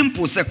wo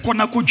simple se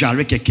kona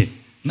kodware keke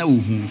na wo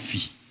hu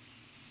mfi.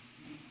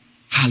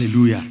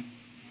 Hallelujah.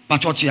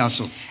 But what you are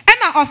so.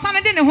 Na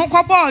osane de ne ho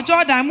kɔbɔ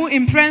Jordan mu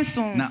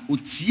imprenson. Na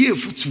otie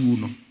futu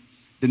no.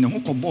 De ne ho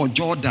kɔbɔ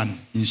Jordan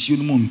nsuo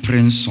no mu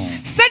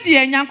imprenson.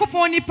 Sɛdeɛ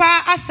Nyankopɔn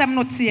nipa asɛm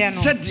no teɛ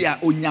no. Sɛdeɛ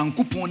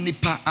Onyankopɔn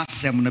nipa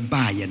asɛm no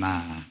baayɛ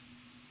na.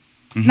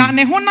 Na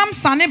ne honam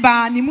sane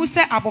ba ne mu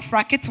sɛ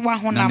abofra ketewa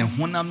honam. Na ne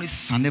honam ne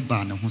sane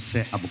ba ne ho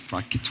sɛ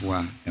abofra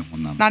ketewa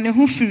honam. Na ne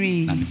ho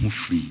firi. Na ne ho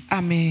firi.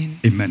 Amen.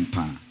 Amen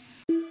pa.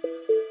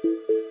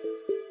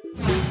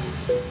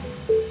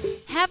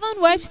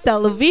 Heaven Waves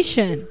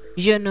Television,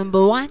 your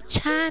 #1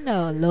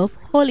 channel of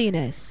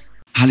holiness.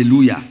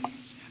 Hallelujah.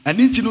 And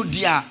into no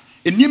dia,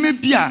 and you may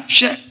be a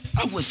share.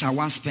 I was a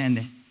one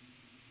spender.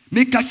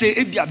 Make us say,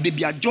 Ebia,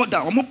 baby, a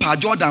Jordan, or more pa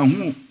Jordan,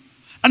 who,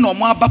 and no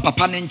more papa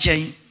and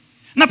chain.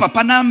 Na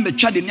papa na me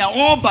chade nia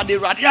all but the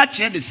radia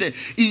chain they say,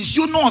 is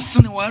you no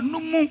son or no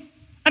more.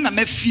 And I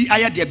may fee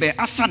aya de be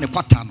asan the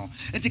quatano.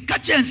 And the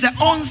catcher and say,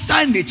 on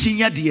sign the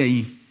chinya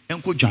dear,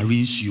 and go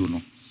jarins you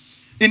know.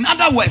 In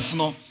other words,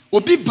 no.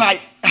 Obi by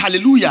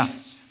hallelujah.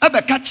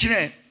 Ebe ka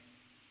kire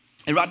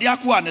Awurade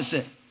akwa ne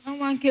se.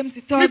 Someone came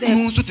to tell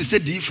them. So to say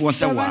for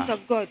say wa. Servants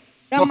of God.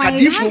 That my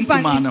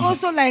husband is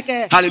also like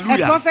a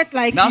prophet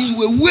like you. Now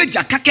we wager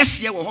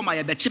kakese wo ho ma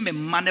ye be che me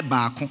mma ne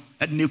baako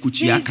e na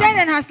ekutua aka. He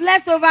then has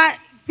left over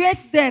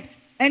great debt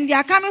and they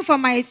are coming for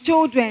my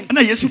children.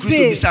 Na Jesus Christ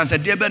be say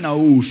de be na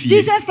o fi.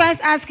 Jesus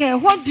Christ asked her,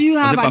 what do you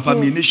have at home? Papa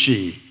me ne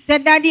hwe.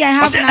 Said, Daddy, I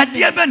have nothing. Said,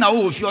 de be na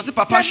o fi. O say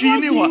papa hwe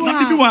ni wo na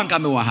bibi wan ka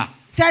me wa ha.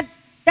 Said,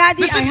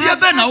 Daddy, I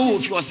have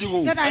nothing.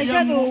 Said, I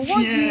said, oh,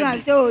 what do you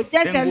have? So, oh,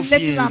 just a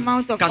little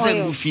amount of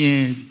oil.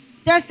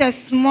 Just a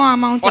small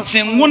amount of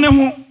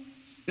oil.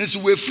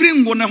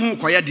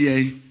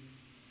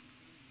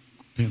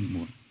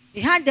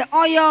 He had the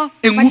oil,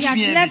 but he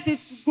had left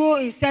it to go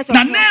in search of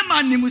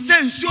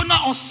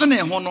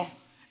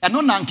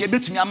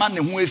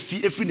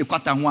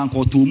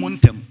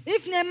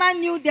If Naaman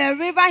knew the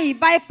river he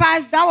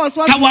bypassed, that was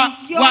what would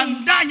cure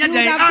him.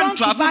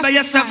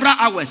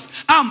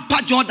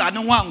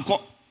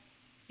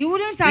 He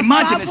wouldn't have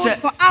traveled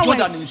for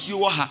hours.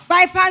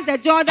 Bypass the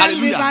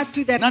Jordan River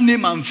to the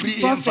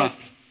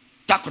prophet.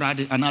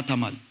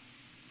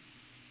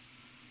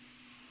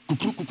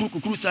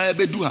 Kukuru sa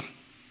bedua.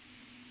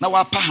 Na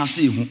wa pa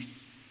hase hu.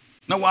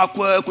 Na wa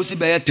akwa kosi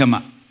be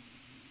tema.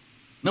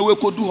 Na we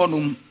kodu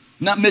honum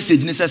na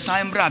message ni say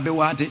sign bra be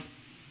wade.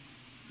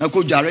 Na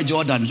ko dware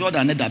Jordan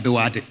ne da be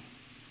wade.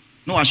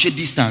 Na wa hwe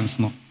distance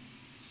no.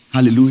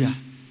 Hallelujah.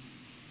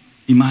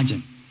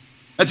 Imagine.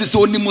 It is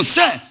onimu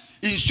say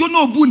insuo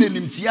no obu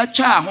nenim ti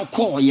atwa ho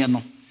call ye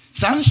no.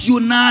 Sansuo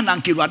na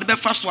nkeruade be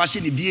fa so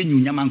ahye ne die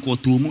nyunyam anka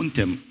otomu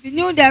ntem. You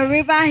knew the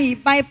river he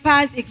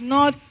bypassed,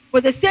 ignored,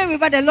 but the same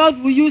river the Lord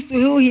will use to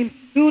heal him,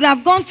 he would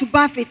have gone to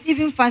bath it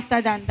even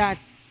faster than that.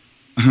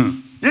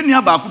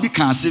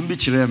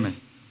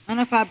 One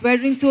of our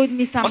brethren told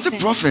me something. Was a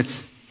prophet?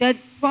 Said,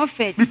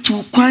 prophet.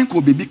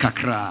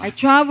 I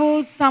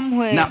traveled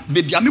somewhere. Now,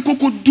 baby, I'm going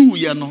to do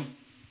you know.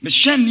 Me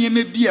shen ye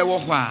me be a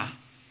wa.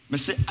 Me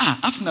say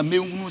after me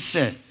who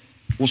say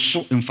was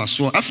so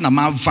emphasis. After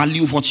ma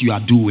value what you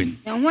are doing.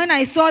 And when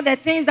I saw the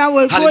things that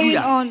were going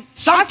on,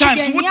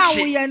 sometimes what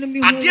say at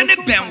the end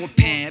of ben will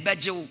pay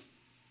bejo.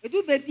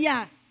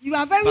 You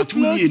are very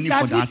close to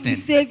that which will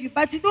save you,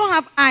 but you don't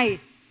have eye.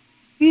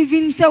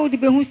 Even say the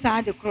behu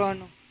sa the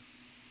chrono.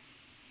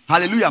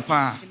 Hallelujah,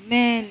 pa.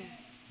 Amen.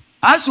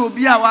 As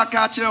obi a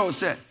waka kire o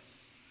say.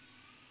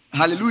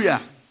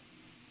 Hallelujah.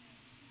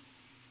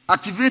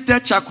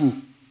 Activated chaku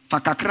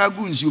fakakra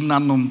gu nzum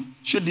nanom.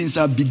 Shedin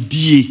sa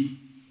bidie.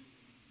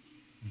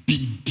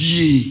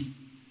 Bidie.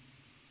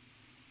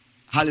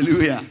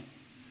 Hallelujah.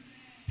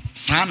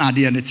 Sana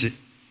de enete.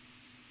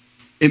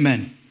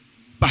 Amen.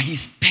 But he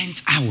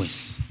spent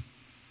hours.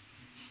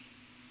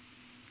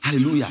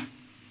 Hallelujah.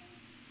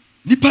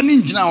 Nipa ni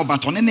njina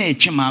obatone na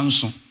etwe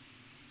manso.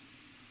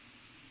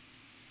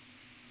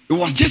 It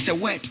was just a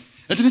word.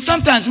 And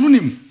sometimes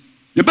you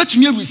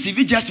betumi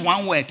receive just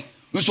one word.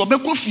 nso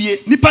obekɔ fie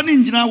nipa ne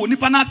nyina wo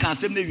nipa na aka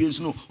asɛm na wie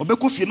nso no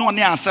obekɔ fie na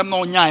ɔne asɛm na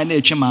ɔnyaa na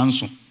etwe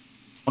manso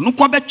ɔno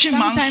kɔ bɛtwe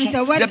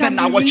manso debe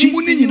na wɔtwe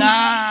mu ni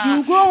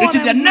nyina it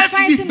is the next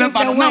week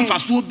beba no na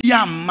mfaso bi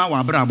amma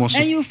wa brabo so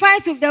and you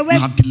fight with the word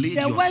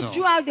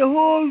throughout the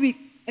whole week,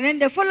 and then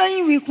the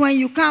following week when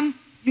you come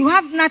you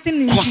have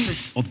nothing in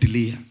causes of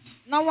delay.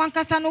 Na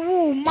wankasa no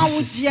wo ma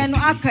wo die no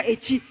aka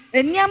echi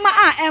eniama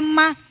a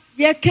emma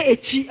ye ka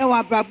echi e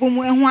wa brabo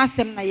mu ehu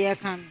asem na ye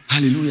kan.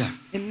 Hallelujah.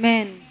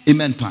 Amen.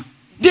 Amen pa.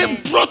 They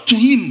brought to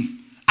him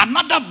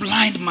another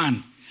blind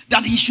man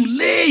that he should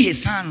lay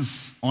his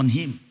hands on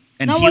him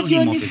and heal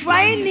him of his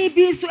blindness.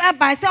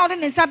 But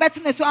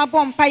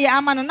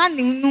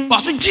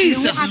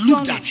Jesus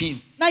looked at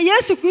him.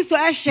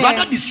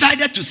 Rather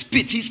decided to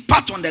spit. He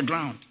spat on the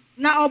ground.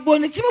 Mix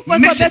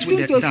it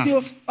with the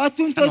dust.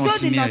 And I'll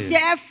smear you.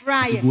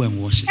 I said, go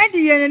and wash it.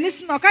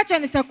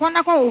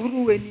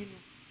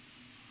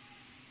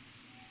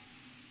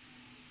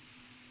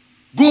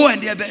 Go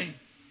and there be.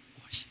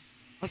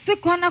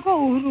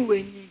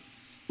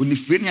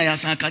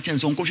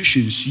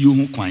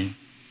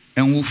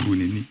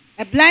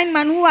 A blind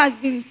man who has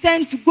been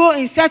sent to go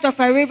in search of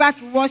a river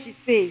to wash his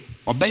face.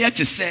 It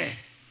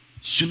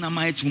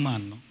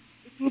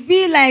will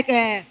be like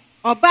a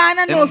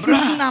Obana no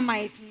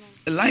Sunamite.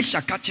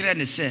 Elisha catcher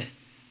and say,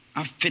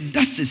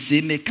 after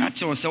say me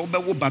catch or say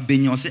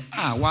babenya say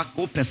and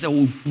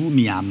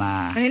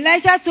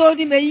Elisha told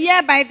him a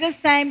year by this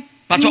time.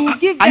 But are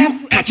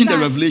you catching the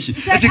revelation?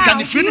 So the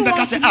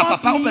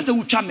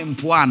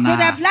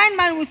blind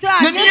man will say,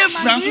 and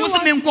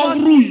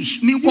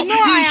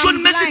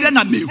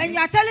you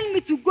are telling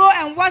me to go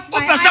and wash my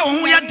eyes.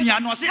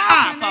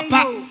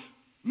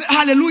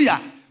 Hallelujah.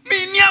 To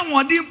go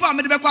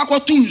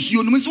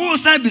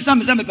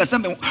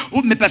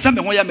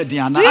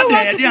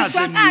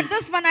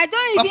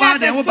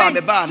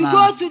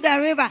to the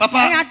river. And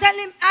you tell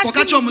him, ask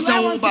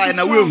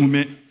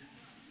him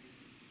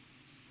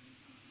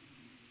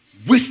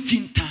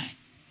wasting time.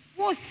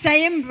 What's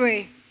saying,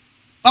 Bray?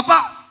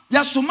 Papa,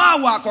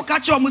 Yasumawa,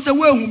 Kokacho, Musa,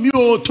 where whom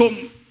you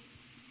tom.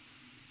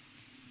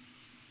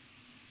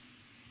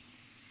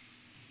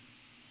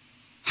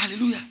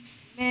 Hallelujah.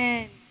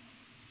 Amen.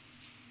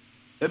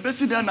 A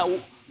besida now,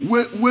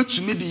 where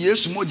to me the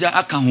yes, Moja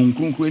Akahon,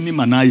 Kunkuni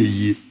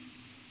Manaye.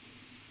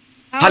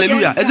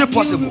 Hallelujah. Is it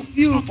possible?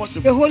 It's not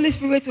possible. The Holy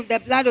Spirit of the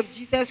blood of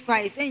Jesus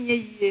Christ.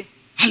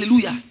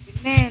 Hallelujah.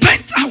 Amen.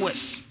 Spent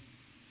hours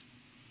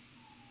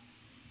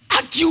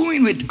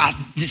arguing with us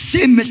the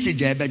same message.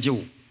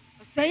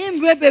 Saying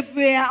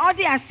brebe all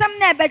the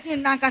assembly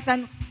begging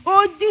Nankasan.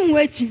 Oh, ding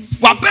waiting.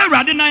 What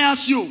better than I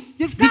ask you?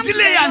 You've come to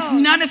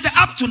say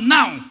up to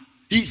now.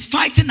 He's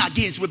fighting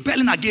against,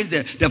 rebelling against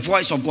the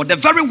voice of God. The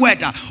very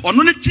word or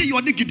no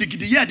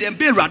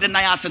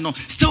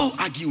still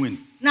arguing.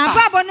 Now,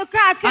 Baba no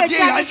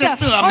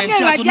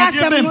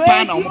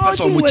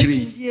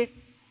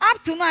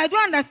up to now, I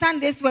don't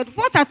understand this word.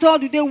 What at all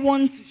do they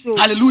want to show?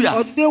 Hallelujah.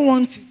 Or do they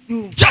want to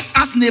do? Just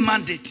as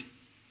Naaman did.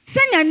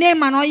 Send your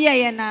name and oh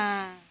yeah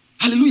na.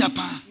 Hallelujah,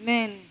 pa.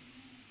 Amen.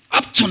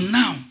 Up to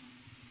now.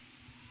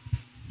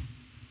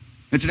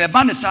 It's the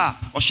band is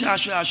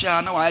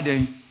share now I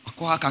did.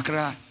 Just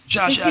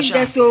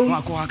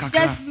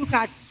look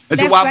at.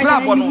 It's a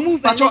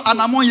wabra but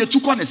and I'm on you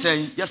two corners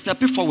saying, you step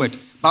forward.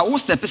 But we'll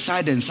step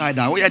aside and side.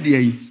 Oh yeah, dear.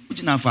 You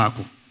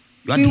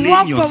are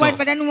delaying yourself. Forward,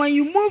 but then when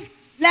you move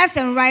left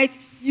and right,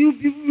 you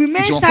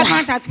remain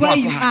stagnant at where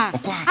you are.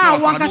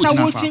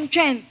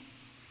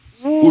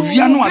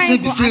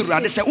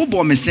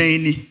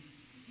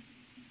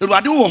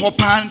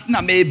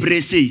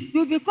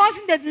 You'll be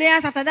causing the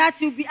layers. After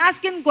that, you'll be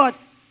asking God,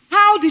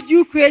 how did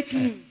you create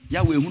me?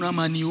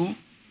 YAHWEH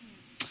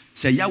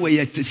say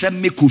YAHWEH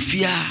send me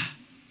kofia.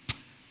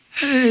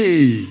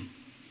 Hey,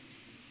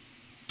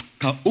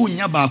 ka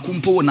onya ba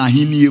kumpo na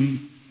hiniem.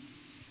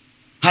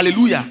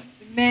 Hallelujah.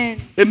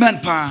 Amen. Amen,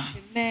 pa.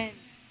 Amen.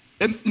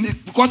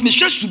 Because me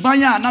share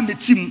subanya na me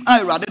team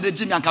I rather de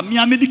Jimmy and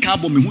me medical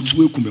bomb me hu to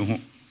eku me ho.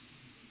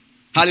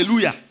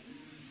 Hallelujah.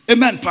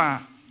 Amen,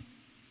 pa.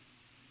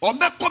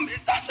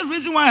 That's the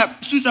reason why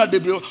suicide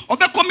baby.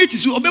 Obe commit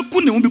is obe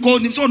ku ne hu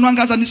because him so no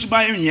angasa ni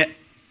subanya ye.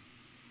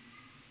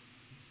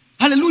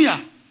 Hallelujah.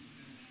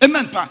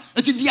 Amen, pa.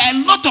 There are a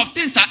lot of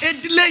things are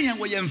delaying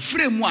when you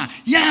frame one.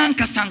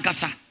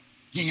 Yankasa.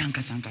 Up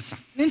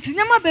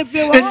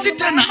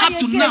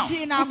to now.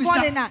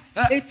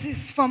 It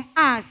is from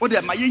us. Oh,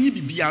 there my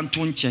be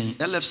Anton chain.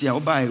 LFC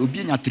obai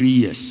obienya 3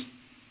 years.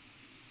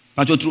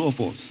 But you're true of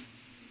us.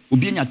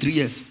 Obienya 3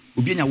 years,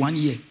 obienya 1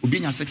 year,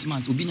 obienya 6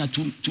 months, obienya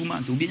 2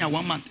 months, obienya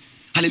 1 month.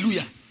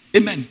 Hallelujah.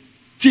 Amen.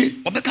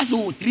 See, obeka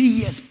so 3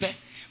 years pe.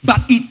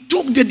 But it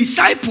took the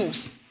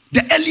disciples,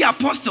 the early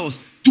apostles,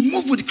 to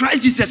move with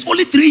Christ Jesus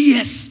only 3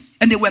 years,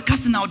 and they were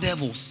casting out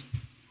devils.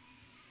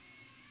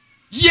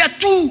 Year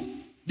 2.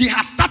 They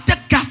have started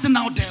casting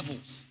out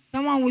devils.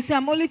 Someone will say,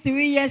 I'm only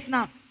 3 years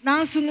now.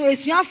 Now, soon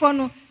it's your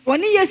phone.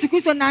 1 year to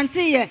Christ on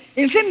 90.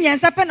 In 5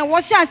 years, I pen a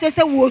wash. I say,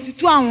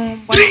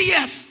 3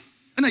 years.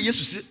 And I used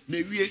to say,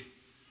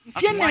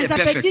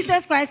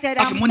 Jesus Christ said,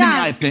 I'm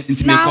done.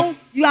 Now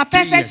you are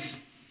perfect.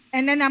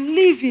 And then I'm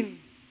leaving.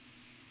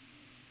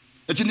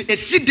 It's a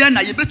sit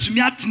na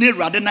yebetumi atene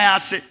Awurade na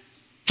ase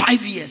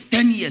 5 years,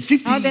 10 years,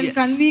 15 years. Then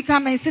can we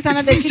come and sit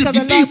under the feet of the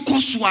Lord?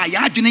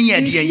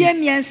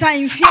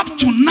 Up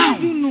to now,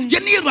 you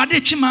need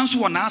Awurade chima nso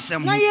wɔ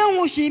n'asɛm ho.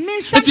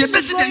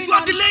 You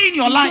are delaying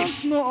your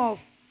life.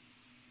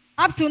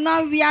 Up to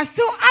now, we are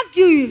still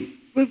arguing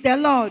with the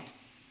Lord.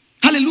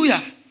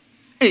 Hallelujah.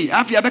 Hey,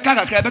 afi abeka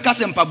kakra abeka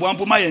se mpaboa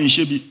mpo ma yɛ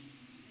nhye bi.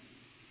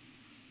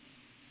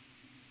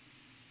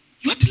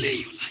 You are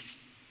delaying your life.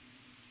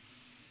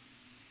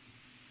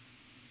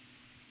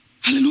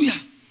 Hallelujah.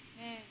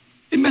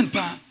 Amen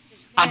pa.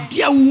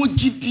 Adia wo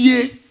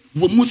gidie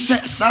wo mu se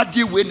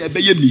sadie we na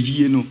ebe ye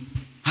meyie no.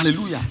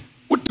 Hallelujah.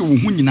 What do wo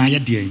hu nyina ye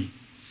de?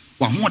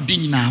 Wa ho de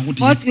nyina ho de.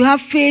 But you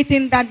have faith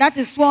in that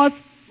is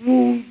what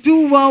will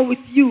do well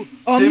with you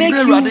or make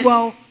you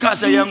well.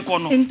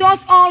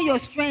 Indulge all your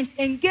strength,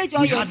 engage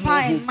all your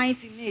power and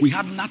might in it. We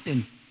had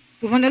nothing.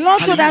 So when the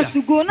Lord told us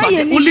to go, but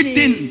the only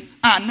thing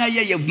na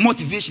ye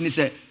motivation is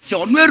say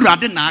onu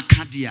Awurade na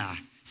aka dia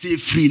say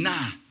free na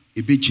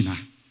ebegyina.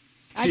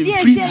 Say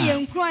free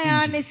na.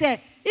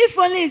 If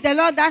only it's the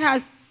Lord that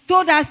has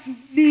told us to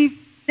leave,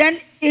 then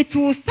it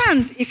will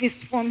stand if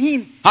it's from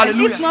him.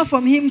 Hallelujah. And if not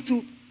from him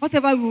too,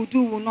 whatever we will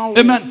do will not work.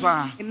 Amen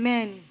pa.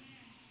 Amen.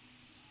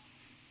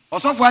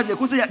 Also for Isaac,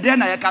 say there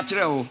na ye ka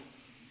kire o.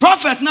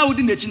 Prophet na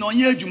wodi n'echi na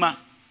onye adwuma.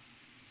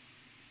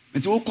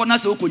 Nti wo kona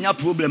se wo konya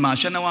problem a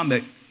hwe na wan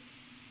be.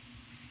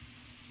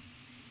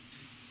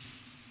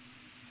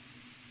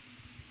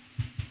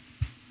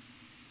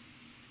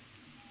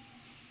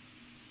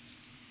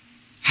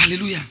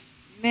 Hallelujah.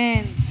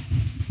 Amen.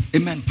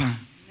 Amen pa.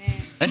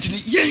 Amen.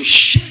 Nti ye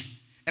hwe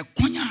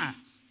ekonya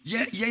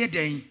ye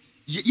den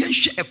ye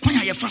hwe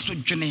ekonya ye fa so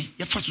dwene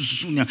ye fa so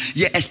susu na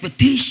ye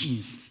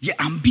expectations, ye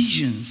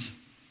ambitions.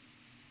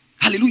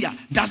 Hallelujah.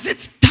 Does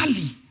it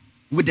tally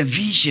with the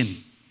vision,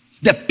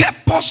 the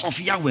purpose of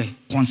Yahweh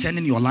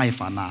concerning your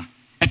life, Anna?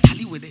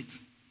 Tally with it.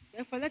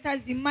 Therefore, let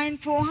us be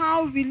mindful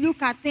how we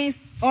look at things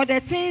or the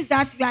things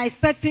that we are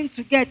expecting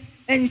to get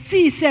and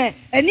see, say,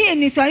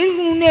 any sorry,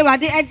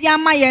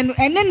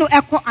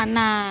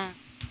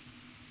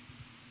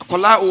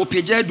 Akola o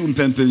peje du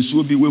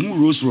mpempensuo bi we hu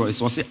Rolls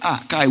Royce or say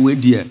kai we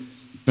dear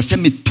pese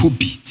me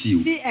tobi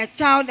ti. See a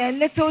child, a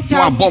little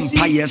child, an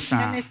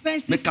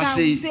expensive make us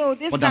say or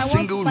the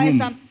single room,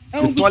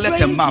 the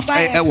toilet and bath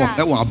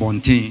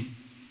abonten.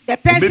 The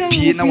person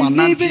will be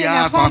living in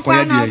a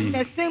compound house in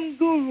the same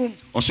room.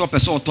 Also,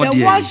 person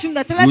the washroom,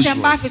 the toilet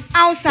and bath is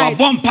outside.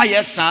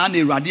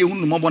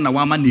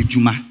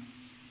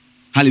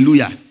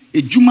 Hallelujah.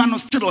 Ejuma no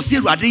still or say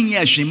radin ye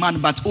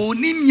hweman but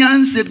oni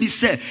nyanse bi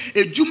se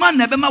ejuma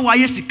na be ma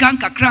waye sika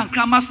nkakra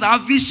nkra ma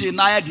salvation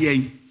na ye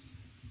de.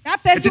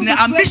 That person the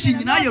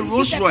ambition na ye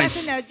Rolls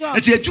Royce.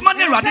 It's ejuma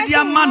na radin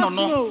dia ma no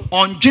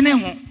ondwene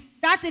ho.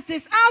 That it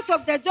is out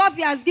of the job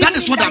he has given. That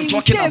is what I'm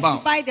talking about.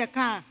 To buy the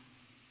car.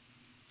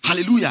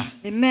 Hallelujah.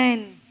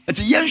 Amen.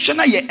 It's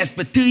yenshana your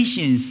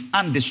expectations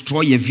and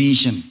destroy your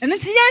vision. And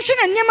it's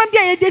yenshana nyama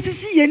bia ye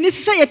desisi ye ni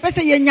so ye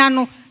pese ye nya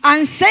no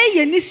and say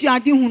ye ni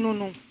suade hu no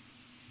no.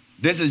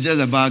 This is just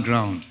a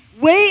background.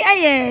 We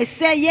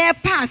say ye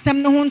pass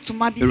them no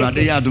ntoma bi.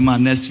 Erade ya aduma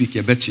next week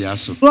ye betu ya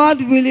so.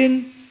 God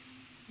willing.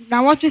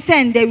 Now what we say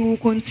and they will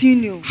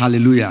continue.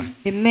 Hallelujah.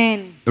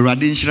 Amen.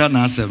 Erade nshira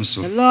na asem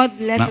so. The Lord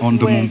bless us. Na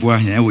ondombo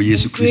ahia e wo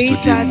Yesu Kristo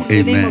dim. Amen.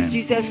 In the name of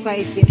Jesus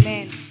Christ.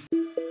 Amen.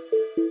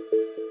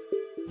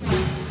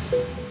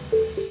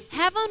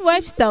 Heaven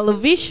Waves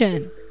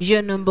Television,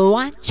 your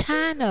 #1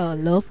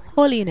 channel of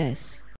holiness.